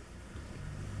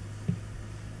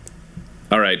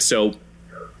 All right, so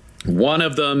one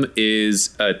of them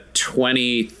is a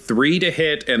 23 to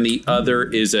hit, and the other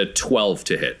is a 12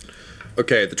 to hit.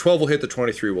 Okay, the 12 will hit, the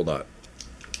 23 will not.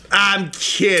 I'm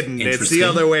kidding. It's the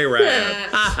other way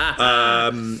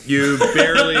around. You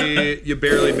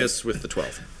barely miss with the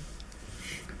 12.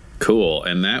 Cool,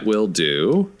 and that will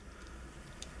do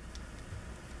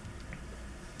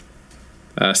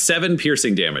 7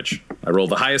 piercing damage. I rolled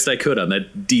the highest I could on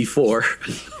that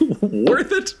D4.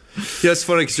 Worth it? Yeah, it's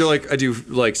funny because you're like, I do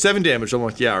like 7 damage. I'm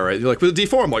like, yeah, all right. You're like, with a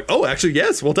D4, I'm like, oh, actually,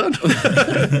 yes, well done.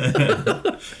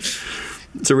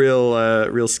 It's a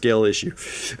real scale issue.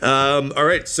 All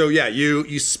right, so yeah,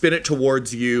 you spin it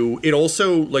towards you. It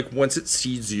also, like, once it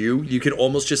sees you, you can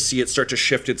almost just see it start to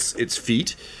shift its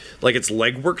feet. Like, its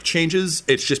leg work changes.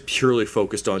 It's just purely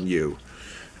focused on you.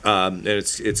 And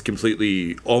it's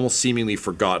completely, almost seemingly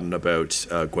forgotten about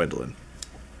Gwendolyn.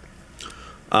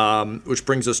 Which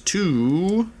brings us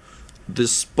to the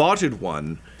spotted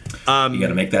one. You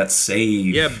gotta make that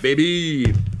save. Yeah,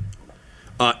 baby.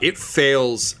 It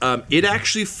fails. It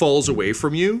actually falls away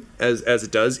from you as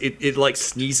it does. It like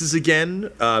sneezes again.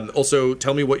 Also,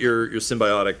 tell me what your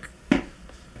symbiotic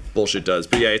bullshit does.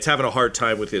 But yeah, it's having a hard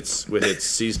time with its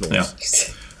seasonals.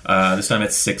 Yeah. This time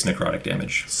it's 6 necrotic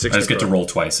damage. I just get to roll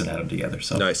twice and add them together.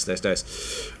 So nice.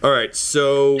 All right,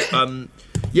 so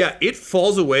yeah, it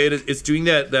falls away. It's doing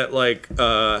that like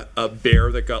a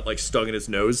bear that got like stung in its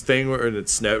nose thing, or in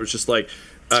its snout. It's just like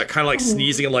kind of like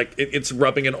sneezing and like it's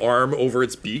rubbing an arm over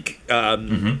its beak.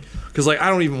 Because like I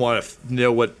don't even want to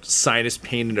know what sinus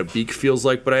pain in a beak feels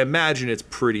like, but I imagine it's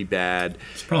pretty bad.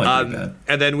 It's probably pretty bad.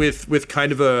 And then with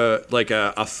kind of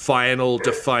a final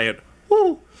defiant.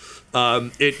 Woo,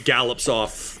 it gallops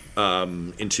off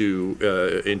into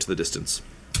the distance.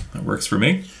 That works for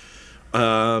me.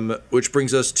 Which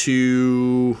brings us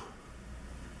to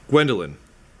Gwendolyn.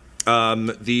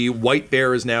 The white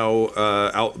bear is now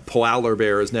polar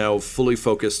bear is now fully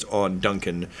focused on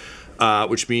Duncan,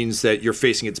 which means that you're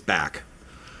facing its back.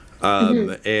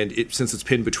 And since it's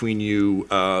pinned between you,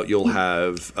 you'll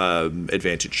have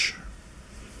advantage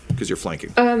because you're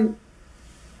flanking.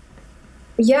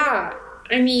 Yeah,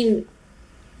 I mean,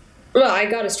 well, I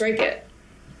gotta strike it.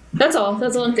 That's all.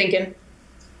 That's all I'm thinking.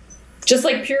 Just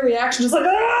like pure reaction, just like,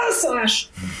 slash.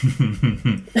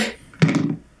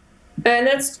 And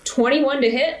that's 21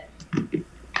 to hit.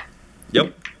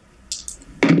 Yep.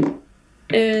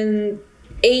 And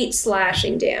 8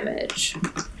 slashing damage.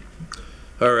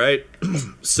 All right.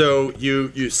 So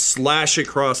you slash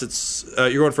across its...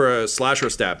 you're going for a slash or a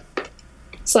stab?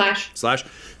 Slash.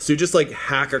 So you just like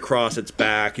hack across its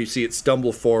back. You see it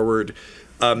stumble forward.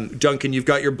 Duncan, you've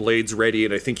got your blades ready,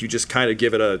 and I think you just kind of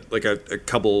give it a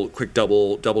couple quick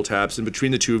double taps. And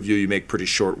between the two of you, you make pretty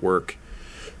short work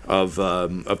of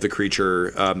the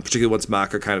creature, particularly once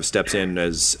Maka kind of steps in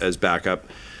as backup.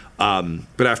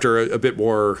 But after a bit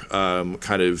more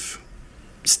kind of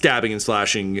stabbing and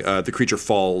slashing, the creature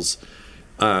falls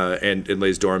and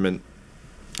lays dormant.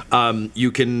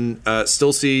 You can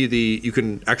still see you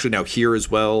can actually now hear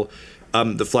as well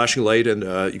the flashing light, and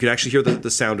you can actually hear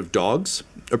the sound of dogs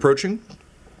approaching.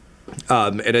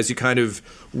 And as you kind of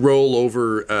roll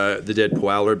over the dead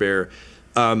polar bear,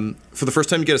 for the first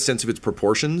time you get a sense of its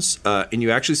proportions, and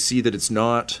you actually see that it's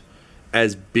not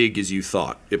as big as you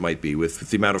thought it might be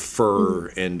with the amount of fur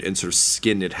and sort of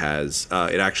skin it has.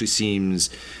 It actually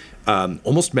seems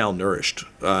almost malnourished.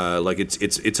 Like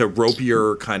it's a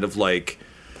ropier kind of like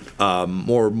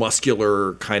more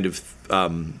muscular kind of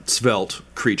svelte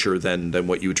creature than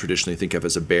what you would traditionally think of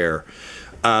as a bear.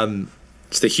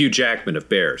 It's the Hugh Jackman of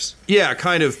bears. Yeah,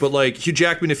 kind of, but like Hugh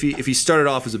Jackman if he started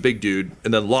off as a big dude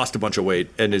and then lost a bunch of weight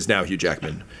and is now Hugh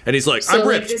Jackman. And he's like, I'm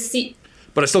ripped,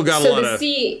 but I still got a lot of...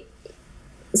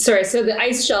 So the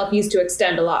ice shelf used to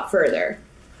extend a lot further.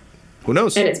 Who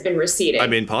knows? And it's been receding. I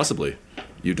mean, possibly.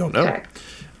 You don't know. Okay.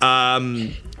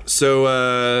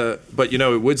 But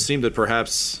it would seem that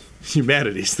perhaps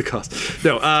humanity's the cause.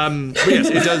 No, but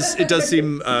yes, it does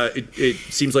seem, it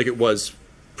seems like it was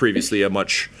previously a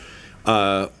much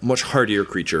hardier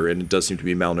creature, and it does seem to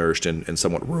be malnourished and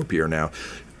somewhat ropier now.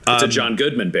 It's a John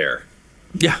Goodman bear.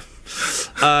 Yeah.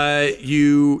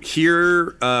 You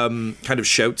hear kind of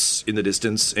shouts in the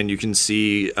distance, and you can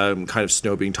see kind of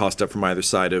snow being tossed up from either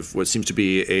side of what seems to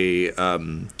be a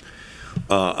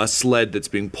sled that's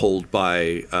being pulled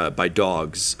by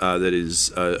dogs that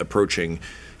is approaching.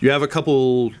 You have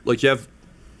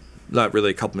not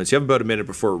really a couple minutes. You have about a minute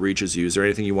before it reaches you. Is there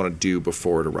anything you want to do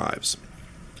before it arrives?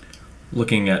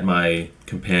 Looking at my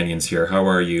companions here, how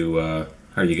are you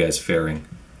guys faring?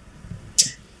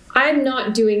 I'm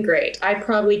not doing great. I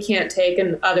probably can't take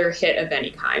another hit of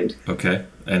any kind. Okay.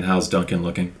 And how's Duncan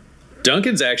looking?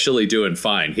 Duncan's actually doing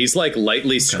fine. He's like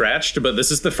lightly scratched, but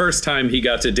this is the first time he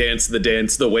got to dance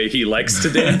the way he likes to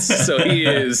dance. So he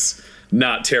is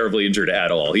not terribly injured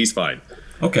at all. He's fine.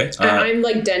 Okay. I'm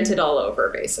like dented all over,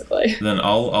 basically. Then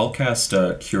I'll cast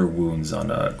Cure Wounds on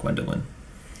Gwendolyn.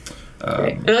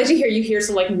 Great. I like to hear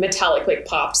some like metallic like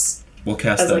pops. We'll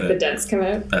cast as that like the dents come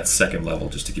out. At second level,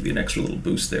 just to give you an extra little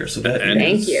boost there. So that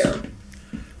Thank you.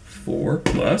 4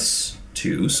 plus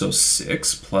 2, so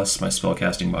 6 plus my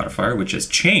spellcasting modifier, which has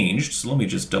changed. So let me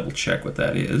just double check what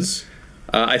that is.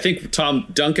 I think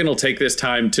Duncan will take this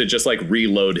time to just like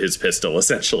reload his pistol,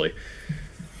 essentially.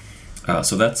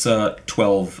 So that's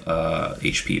 12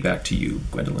 HP. Back to you,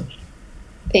 Gwendolyn.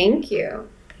 Thank you.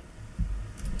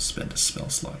 Spend a spell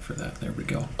slot for that. There we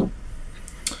go.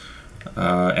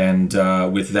 And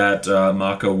with that,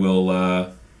 Maka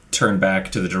will turn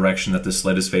back to the direction that the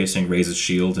sled is facing, raise his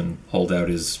shield, and hold out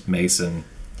his mace and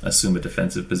assume a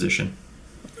defensive position.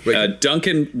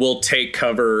 Duncan will take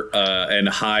cover and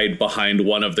hide behind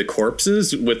one of the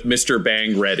corpses with Mr.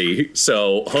 Bang ready.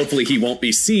 So hopefully he won't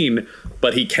be seen,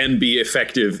 but he can be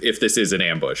effective if this is an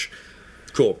ambush.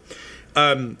 Cool.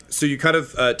 So you kind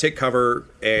of take cover,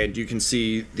 and you can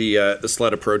see the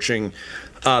sled approaching.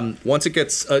 Once it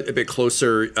gets a bit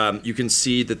closer, you can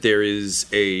see that there is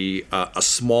a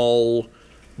small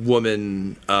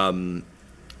woman, working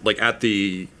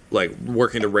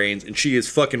the reins, and she is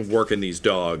fucking working these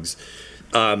dogs.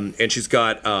 And she's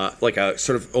got like a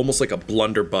sort of almost like a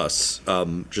blunderbuss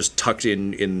just tucked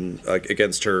in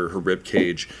against her rib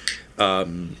cage.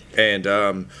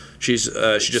 She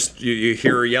just you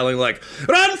hear her yelling like,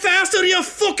 "Run faster, you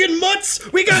fucking mutts!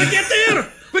 We gotta get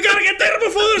there! We gotta get there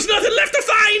before there's nothing left to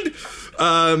find!"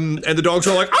 And the dogs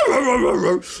are like, "Arr, arr, arr,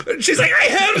 arr." And she's like, "I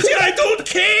heard you, I don't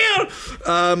care!"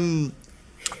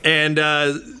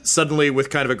 Suddenly,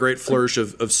 with kind of a great flourish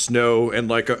of snow and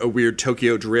like a weird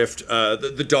Tokyo drift,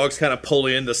 the dogs kind of pull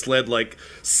in, the sled like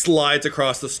slides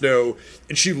across the snow,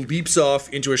 and she leaps off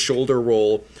into a shoulder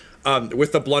roll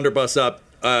with the blunderbuss up,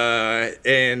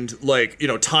 and like, you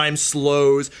know, time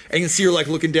slows, and you can see her like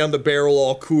looking down the barrel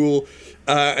all cool,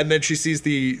 and then she sees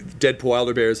the dead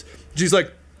polar bears. She's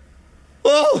like,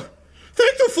 oh,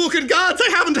 thank the fucking gods, I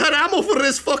haven't had ammo for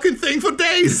this fucking thing for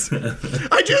days.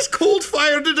 I just cold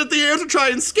fired it at the air to try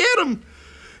and scare them.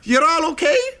 You're all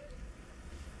okay?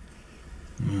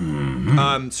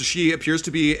 So she appears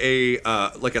to be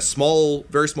a small,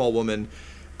 very small woman,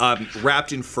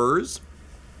 wrapped in furs.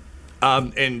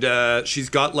 And she's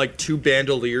got like 2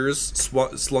 bandoliers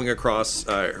slung across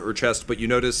her chest, but you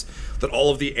notice that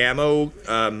all of the ammo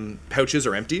pouches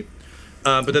are empty.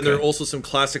 But then there are also some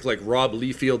classic like Rob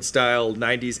Liefeld style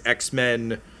 90s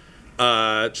X-Men,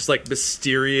 just like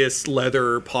mysterious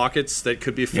leather pockets that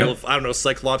could be full of, I don't know,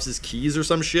 Cyclops' keys or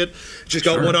some shit. She's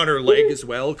got one on her leg as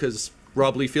well, because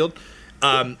Rob Liefeld.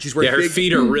 She's wearing her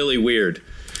feet are really weird.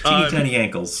 Tiny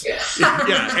ankles.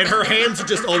 Yeah, and her hands are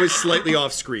just always slightly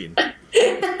off screen.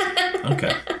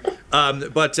 Okay.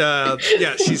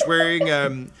 Yeah, she's wearing.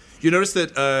 You notice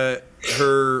that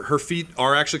her feet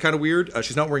are actually kind of weird.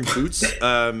 She's not wearing boots.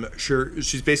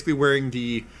 She's basically wearing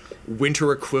the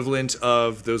winter equivalent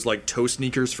of those like toe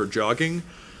sneakers for jogging,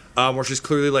 where she's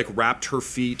clearly like wrapped her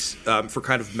feet for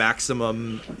kind of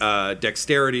maximum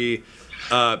dexterity,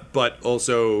 but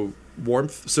also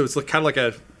warmth. So it's like kind of like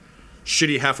a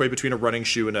shitty halfway between a running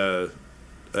shoe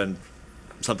and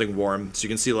something warm. So you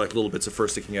can see like little bits of fur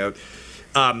sticking out.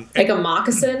 Like a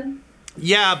moccasin?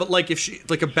 Yeah, but like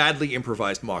like a badly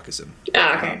improvised moccasin.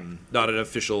 Okay. Not an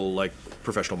official like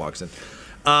professional moccasin.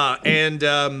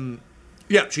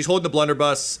 Yeah, she's holding the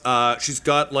blunderbuss. She's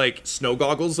got like snow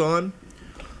goggles on.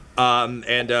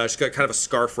 And she's got kind of a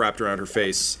scarf wrapped around her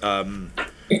face.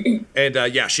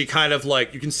 Yeah, she kind of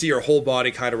like, you can see her whole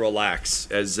body kind of relax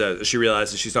as she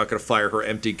realizes she's not going to fire her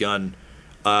empty gun.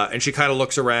 And she kind of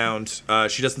looks around.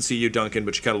 She doesn't see you, Duncan,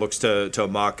 but she kind of looks to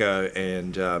Amaka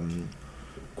and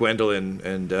Gwendolyn,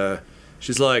 and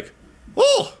she's like,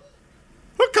 oh,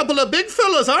 we're a couple of big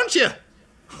fellas, aren't you?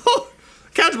 Oh,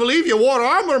 can't believe you wore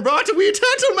armor and brought a wee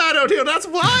turtle man out here. That's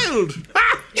wild.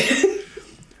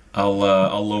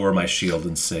 I'll lower my shield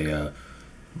and say,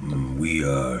 we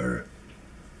are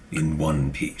in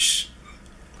one piece.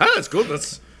 That's good.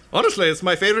 Honestly, it's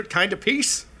my favorite kind of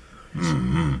piece.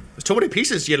 Mm-hmm. There's too many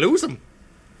pieces, you lose them.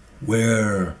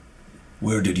 Where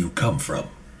did you come from?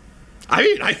 I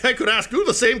mean, I could ask you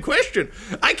the same question.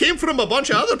 I came from a bunch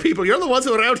of other people. You're the ones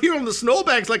who are out here on the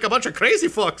snowbanks like a bunch of crazy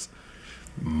fucks.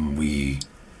 We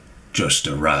just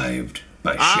arrived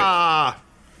by ship.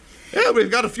 Yeah,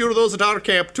 we've got a few of those at our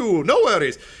camp too. No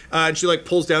worries. And she like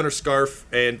pulls down her scarf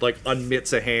and like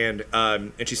unmits a hand,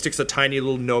 and she sticks a tiny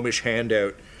little gnomish hand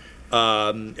out,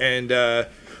 and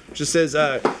just says,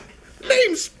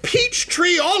 "Name's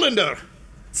Peachtree Allender.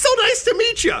 So nice to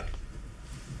meet you."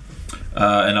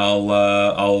 And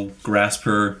I'll grasp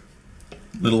her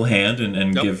little hand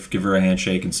and give her a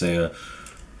handshake and say,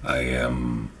 I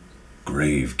am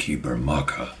Gravekeeper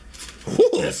Maka.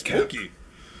 Ooh, spooky.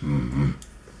 Mm-hmm.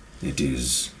 It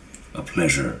is a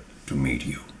pleasure to meet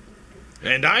you.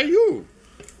 And I you.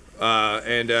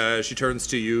 And she turns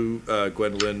to you,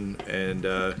 Gwendolyn, and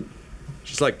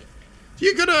she's like,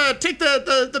 "You gonna take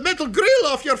the metal grill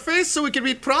off your face so we can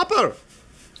meet proper,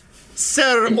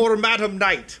 Sir or Madam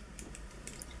Knight?"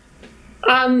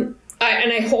 And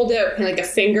I hold out kind of like a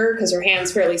finger because her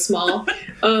hand's fairly small.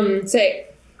 Say,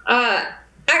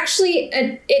 actually,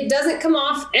 it doesn't come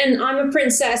off, and I'm a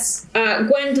princess,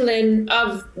 Gwendolyn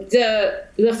of the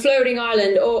floating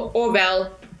island,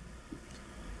 Orvel.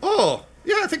 Oh,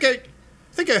 yeah, I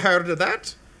think I heard of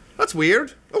that. That's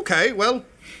weird. Okay, well,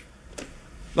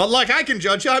 not like I can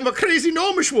judge you. I'm a crazy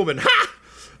gnomish woman.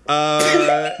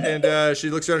 Ha! And she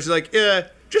looks around and she's like,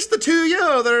 just the two of you,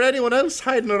 or there anyone else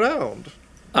hiding around?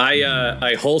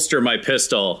 I holster my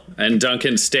pistol, and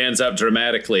Duncan stands up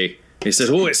dramatically. He says,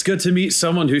 "Oh, it's good to meet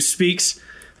someone who speaks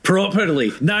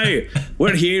properly. Now,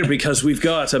 we're here because we've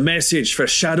got a message for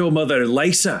Shadow Mother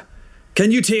Lysa.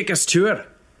 Can you take us to her?"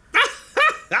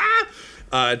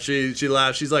 She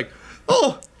laughs. She's like,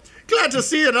 "Oh, glad to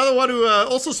see another one who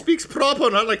also speaks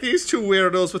proper, not like these two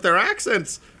weirdos with their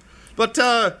accents. But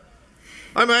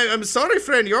I'm sorry,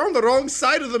 friend, you're on the wrong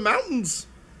side of the mountains.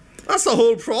 That's the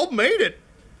whole problem, ain't it?"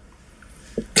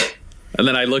 And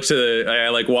then I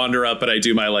like wander up and I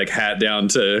do my like hat down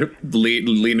to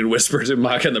lean and whisper to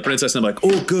Maka and the princess, and I'm like,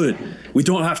 "Oh, good, we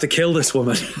don't have to kill this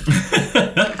woman."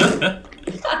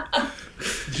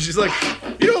 She's like,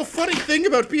 funny thing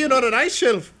about being on an ice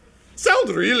shelf, sound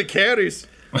really carries.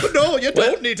 But no, you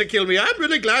don't need to kill me. I'm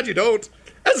really glad you don't.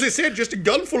 As I said, just a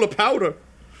gun full of powder.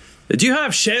 Do you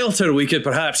have shelter we could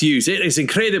perhaps use? It is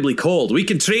incredibly cold. We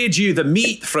can trade you the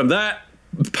meat from that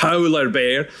polar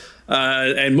bear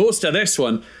and most of this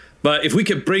one. But if we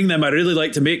could bring them, I'd really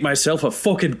like to make myself a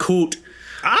fucking coat.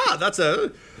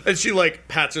 And she, like,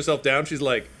 pats herself down. She's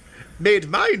like, made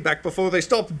mine back before they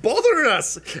stopped bothering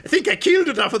us. I think I killed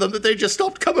enough of them that they just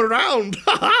stopped coming around.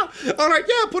 All right,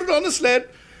 yeah, put it on the sled.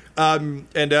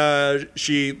 And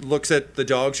she looks at the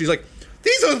dog. She's like,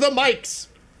 these are the mics.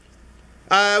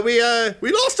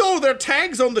 We lost all their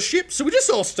tags on the ship, so we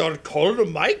just all started calling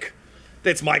them Mike.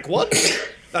 That's Mike 1.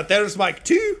 There's Mike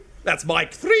 2. That's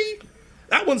Mike 3.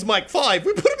 That one's Mike 5.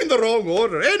 We put them in the wrong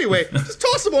order. Anyway, just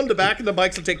toss them on the back and the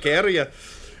mics will take care of you.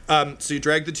 So you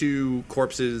drag the two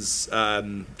corpses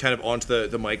kind of onto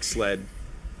the Mike sled.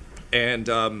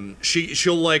 And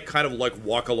she'll like kind of like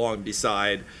walk along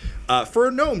beside. For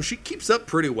a gnome, she keeps up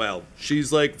pretty well.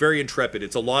 She's like very intrepid.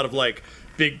 It's a lot of like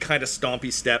big kind of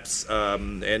stompy steps.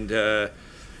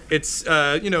 It's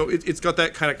it's got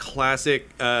that kind of classic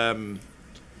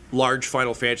large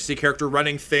Final Fantasy character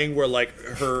running thing where like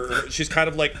she's kind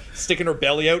of like sticking her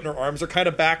belly out and her arms are kind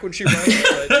of back when she runs,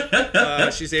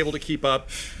 but she's able to keep up.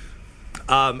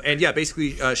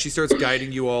 Basically she starts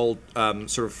guiding you all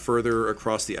sort of further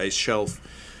across the ice shelf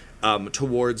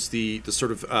towards the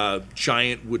sort of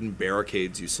giant wooden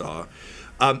barricades you saw.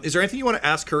 Is there anything you want to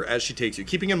ask her as she takes you?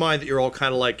 Keeping in mind that you're all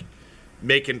kind of like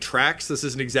making tracks. This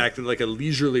isn't exactly like a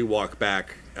leisurely walk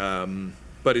back.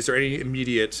 But is there any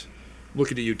immediate...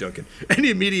 Looking at you, Duncan. Any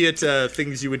immediate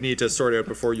things you would need to sort out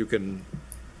before you can...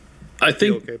 I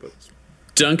think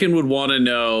Duncan would want to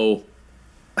know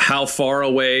how far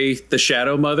away the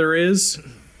Shadow Mother is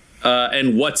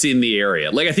and what's in the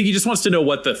area. Like, I think he just wants to know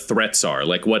what the threats are,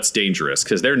 like what's dangerous,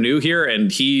 because they're new here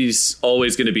and he's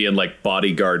always going to be in like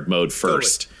bodyguard mode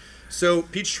first. Totally. So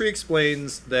Peachtree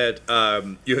explains that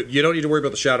you don't need to worry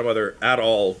about the Shadow Mother at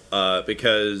all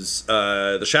because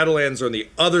the Shadowlands are on the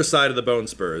other side of the Bone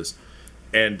Spurs.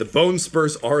 And the Bone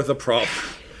Spurs are the problem.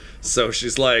 So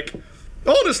she's like,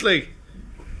 honestly,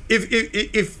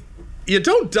 if you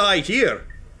don't die here,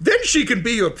 then she can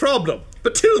be your problem.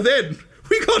 But till then,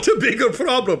 we got a bigger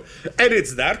problem. And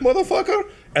it's that motherfucker,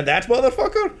 and that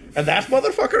motherfucker, and that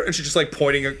motherfucker. And she's just like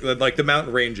pointing at like the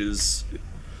mountain ranges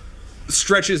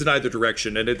stretches in either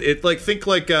direction. And it like, think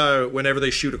like whenever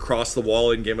they shoot across the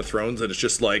wall in Game of Thrones and it's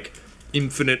just like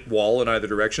infinite wall in either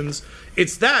directions.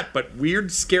 It's that, but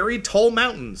weird, scary, tall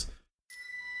mountains.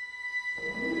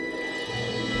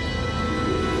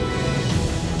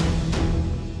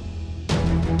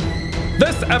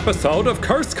 This episode of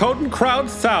Curse Code and Crowd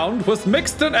Sound was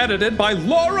mixed and edited by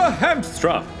Laura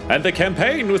Hamstra, and the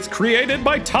campaign was created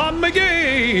by Tom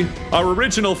McGee. Our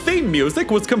original theme music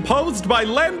was composed by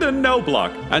Landon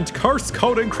Noblock, and Curse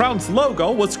Code and Crown's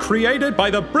logo was created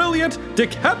by the brilliant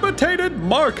Decapitated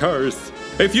Markers.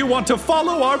 If you want to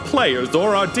follow our players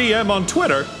or our DM on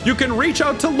Twitter, you can reach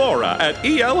out to Laura at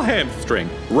EL Hamstring,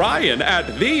 Ryan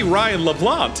at the Ryan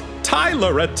LeBlanc,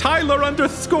 Tyler at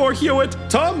Tyler_Hewitt,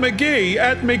 Tom McGee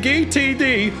at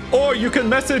McGeeTD, or you can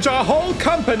message our whole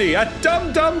company at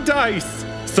Dum Dum Dice.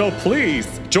 So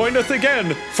please, join us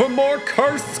again for more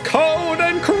Curse, Code,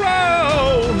 and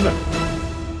Crown!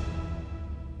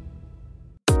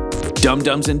 Dum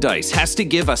Dums and Dice has to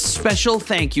give a special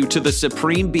thank you to the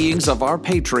supreme beings of our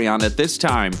Patreon at this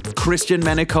time: Christian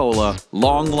Menicola,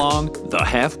 Long, the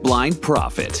Half-Blind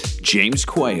Prophet, James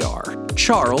Cuellar,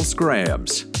 Charles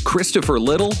Grams, Christopher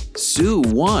Little, Sue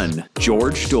One,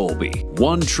 George Dolby,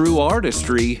 One True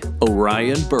Artistry,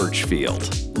 Orion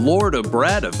Birchfield, Lord of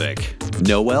Bradovic,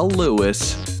 Noel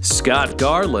Lewis, Scott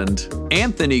Garland,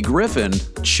 Anthony Griffin,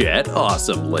 Chet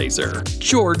Awesome Laser,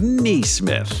 Jordan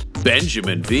Neesmith,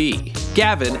 Benjamin V,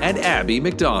 Gavin and Abby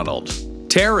McDonald,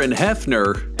 Taryn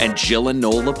Hefner, and Jill and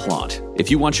Noel LaPlante. If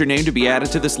you want your name to be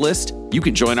added to this list, you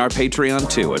can join our Patreon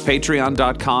too at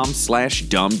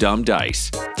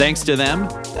patreon.com/dumdumdice. Thanks to them,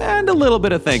 and a little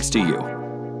bit of thanks to you.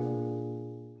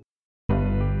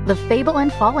 The Fable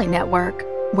and Folly Network,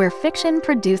 where fiction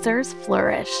producers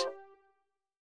flourish.